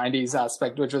on the 90s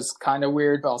aspect, which was kind of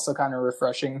weird, but also kind of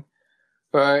refreshing.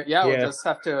 But yeah, we'll just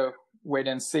have to wait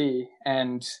and see.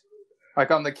 And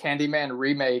like on the Candyman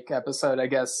remake episode, I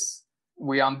guess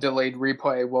we on Delayed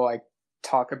Replay will like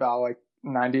talk about like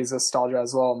 90s nostalgia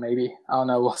as well, maybe. I don't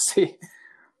know, we'll see.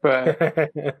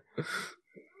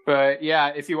 But yeah,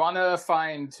 if you want to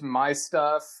find my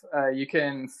stuff, you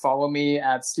can follow me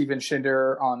at Steven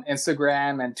Schinder on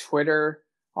Instagram and Twitter.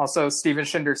 Also, Steven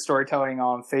Schinder Storytelling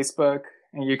on Facebook.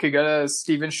 And you could go to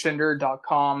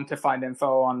stevenschinder.com to find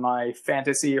info on my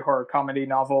fantasy horror comedy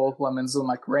novel, Lemons Will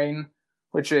Make Rain,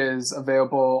 which is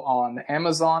available on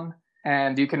Amazon.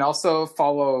 And you can also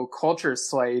follow Culture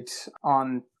Slate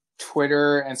on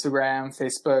Twitter, Instagram,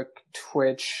 Facebook,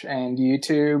 Twitch, and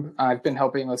YouTube. I've been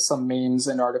helping with some memes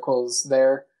and articles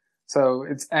there. So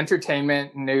it's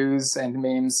entertainment, news, and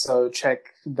memes, so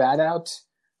check that out.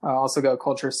 Also go to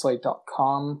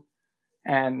cultureslate.com.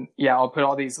 And yeah, I'll put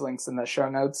all these links in the show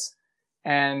notes.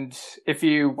 And if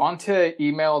you want to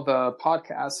email the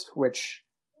podcast, which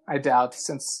I doubt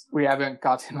since we haven't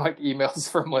gotten like emails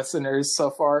from listeners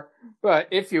so far, but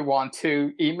if you want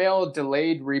to, email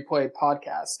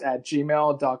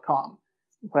delayedreplaypodcast@gmail.com.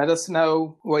 Let us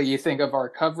know what you think of our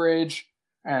coverage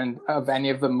and of any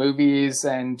of the movies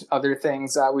and other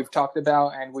things that we've talked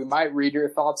about, and we might read your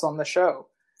thoughts on the show.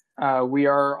 We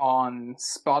are on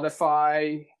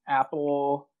Spotify,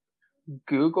 Apple,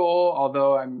 Google,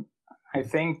 although I'm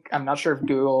not sure if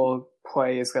Google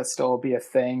Play is going to still be a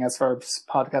thing as far as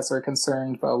podcasts are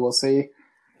concerned, but we'll see.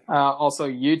 Also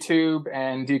YouTube,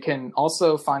 and you can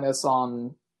also find us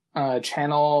on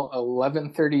channel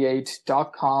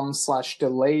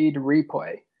 1138.com/delayed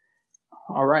replay.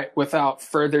 All right, without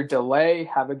further delay,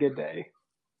 have a good day.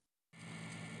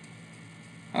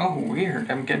 Oh,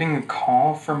 weird. I'm getting a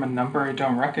call from a number I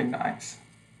don't recognize.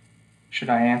 Should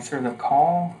I answer the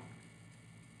call?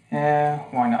 Yeah,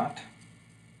 why not?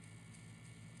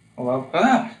 Hello?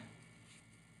 Ah!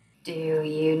 Do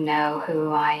you know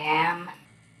who I am?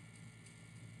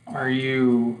 Are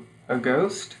you a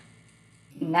ghost?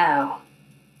 No.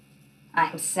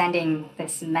 I'm sending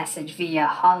this message via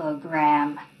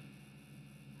hologram.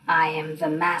 I am the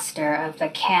master of the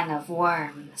Can of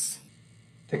Worms.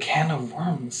 The Can of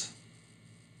Worms?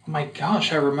 Oh my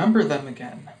gosh, I remember them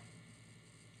again.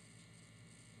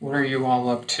 What are you all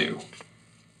up to?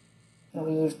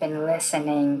 We've been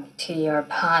listening to your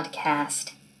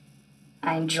podcast.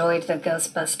 I enjoyed the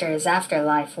Ghostbusters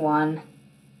Afterlife one,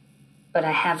 but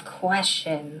I have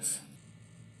questions.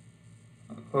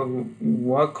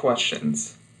 What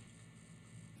questions?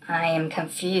 I am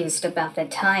confused about the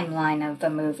timeline of the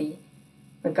movie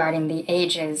regarding the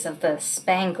ages of the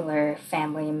Spangler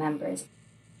family members.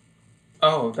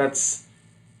 Oh,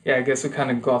 yeah, I guess we kind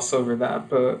of gloss over that,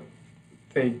 but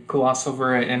they gloss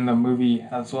over it in the movie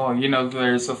as well. You know,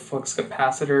 there's a flux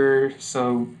capacitor,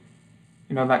 so,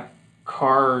 you know, that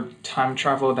car time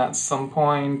traveled at some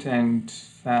point, and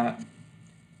that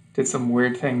did some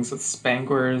weird things with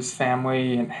Spangler's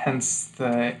family, and hence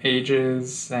the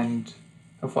ages and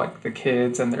of like the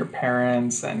kids and their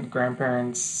parents and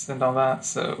grandparents and all that.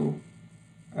 So,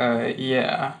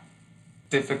 yeah,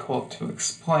 difficult to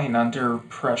explain under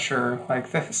pressure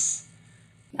like this.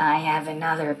 I have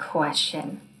another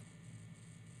question.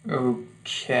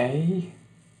 Okay.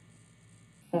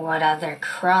 What other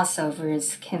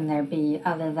crossovers can there be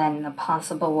other than the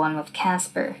possible one with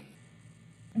Casper?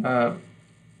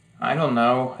 I don't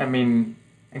know. I mean,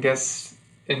 I guess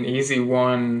an easy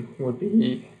one would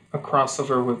be a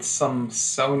crossover with some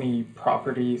Sony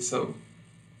property. So,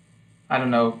 I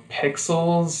don't know,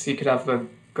 Pixels? You could have the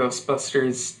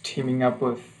Ghostbusters teaming up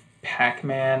with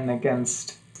Pac-Man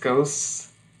against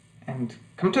ghosts. And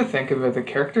come to think of it, the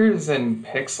characters in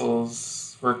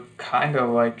Pixels were kind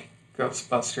of like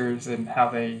Ghostbusters in how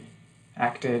they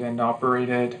acted and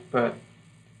operated. But,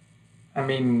 I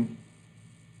mean,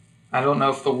 I don't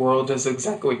know if the world is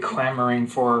exactly clamoring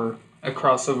for a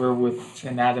crossover with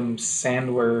an Adam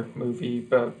Sandler movie,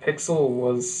 but Pixel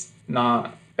was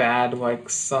not bad like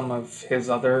some of his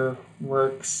other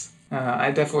works. I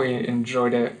definitely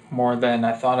enjoyed it more than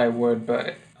I thought I would, but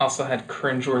it also had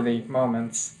cringeworthy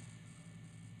moments.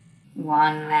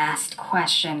 One last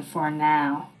question for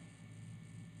now.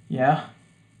 Yeah?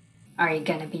 Are you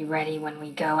gonna be ready when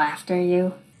we go after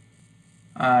you?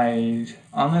 I'd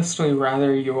honestly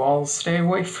rather you all stay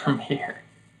away from here.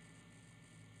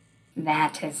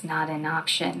 That is not an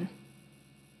option.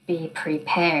 Be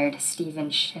prepared, Steven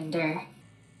Schinder.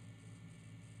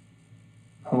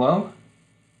 Hello?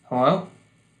 Hello?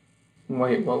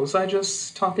 Wait, what was I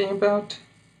just talking about?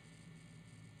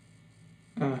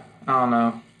 I don't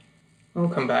know. It'll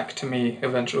come back to me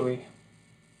eventually.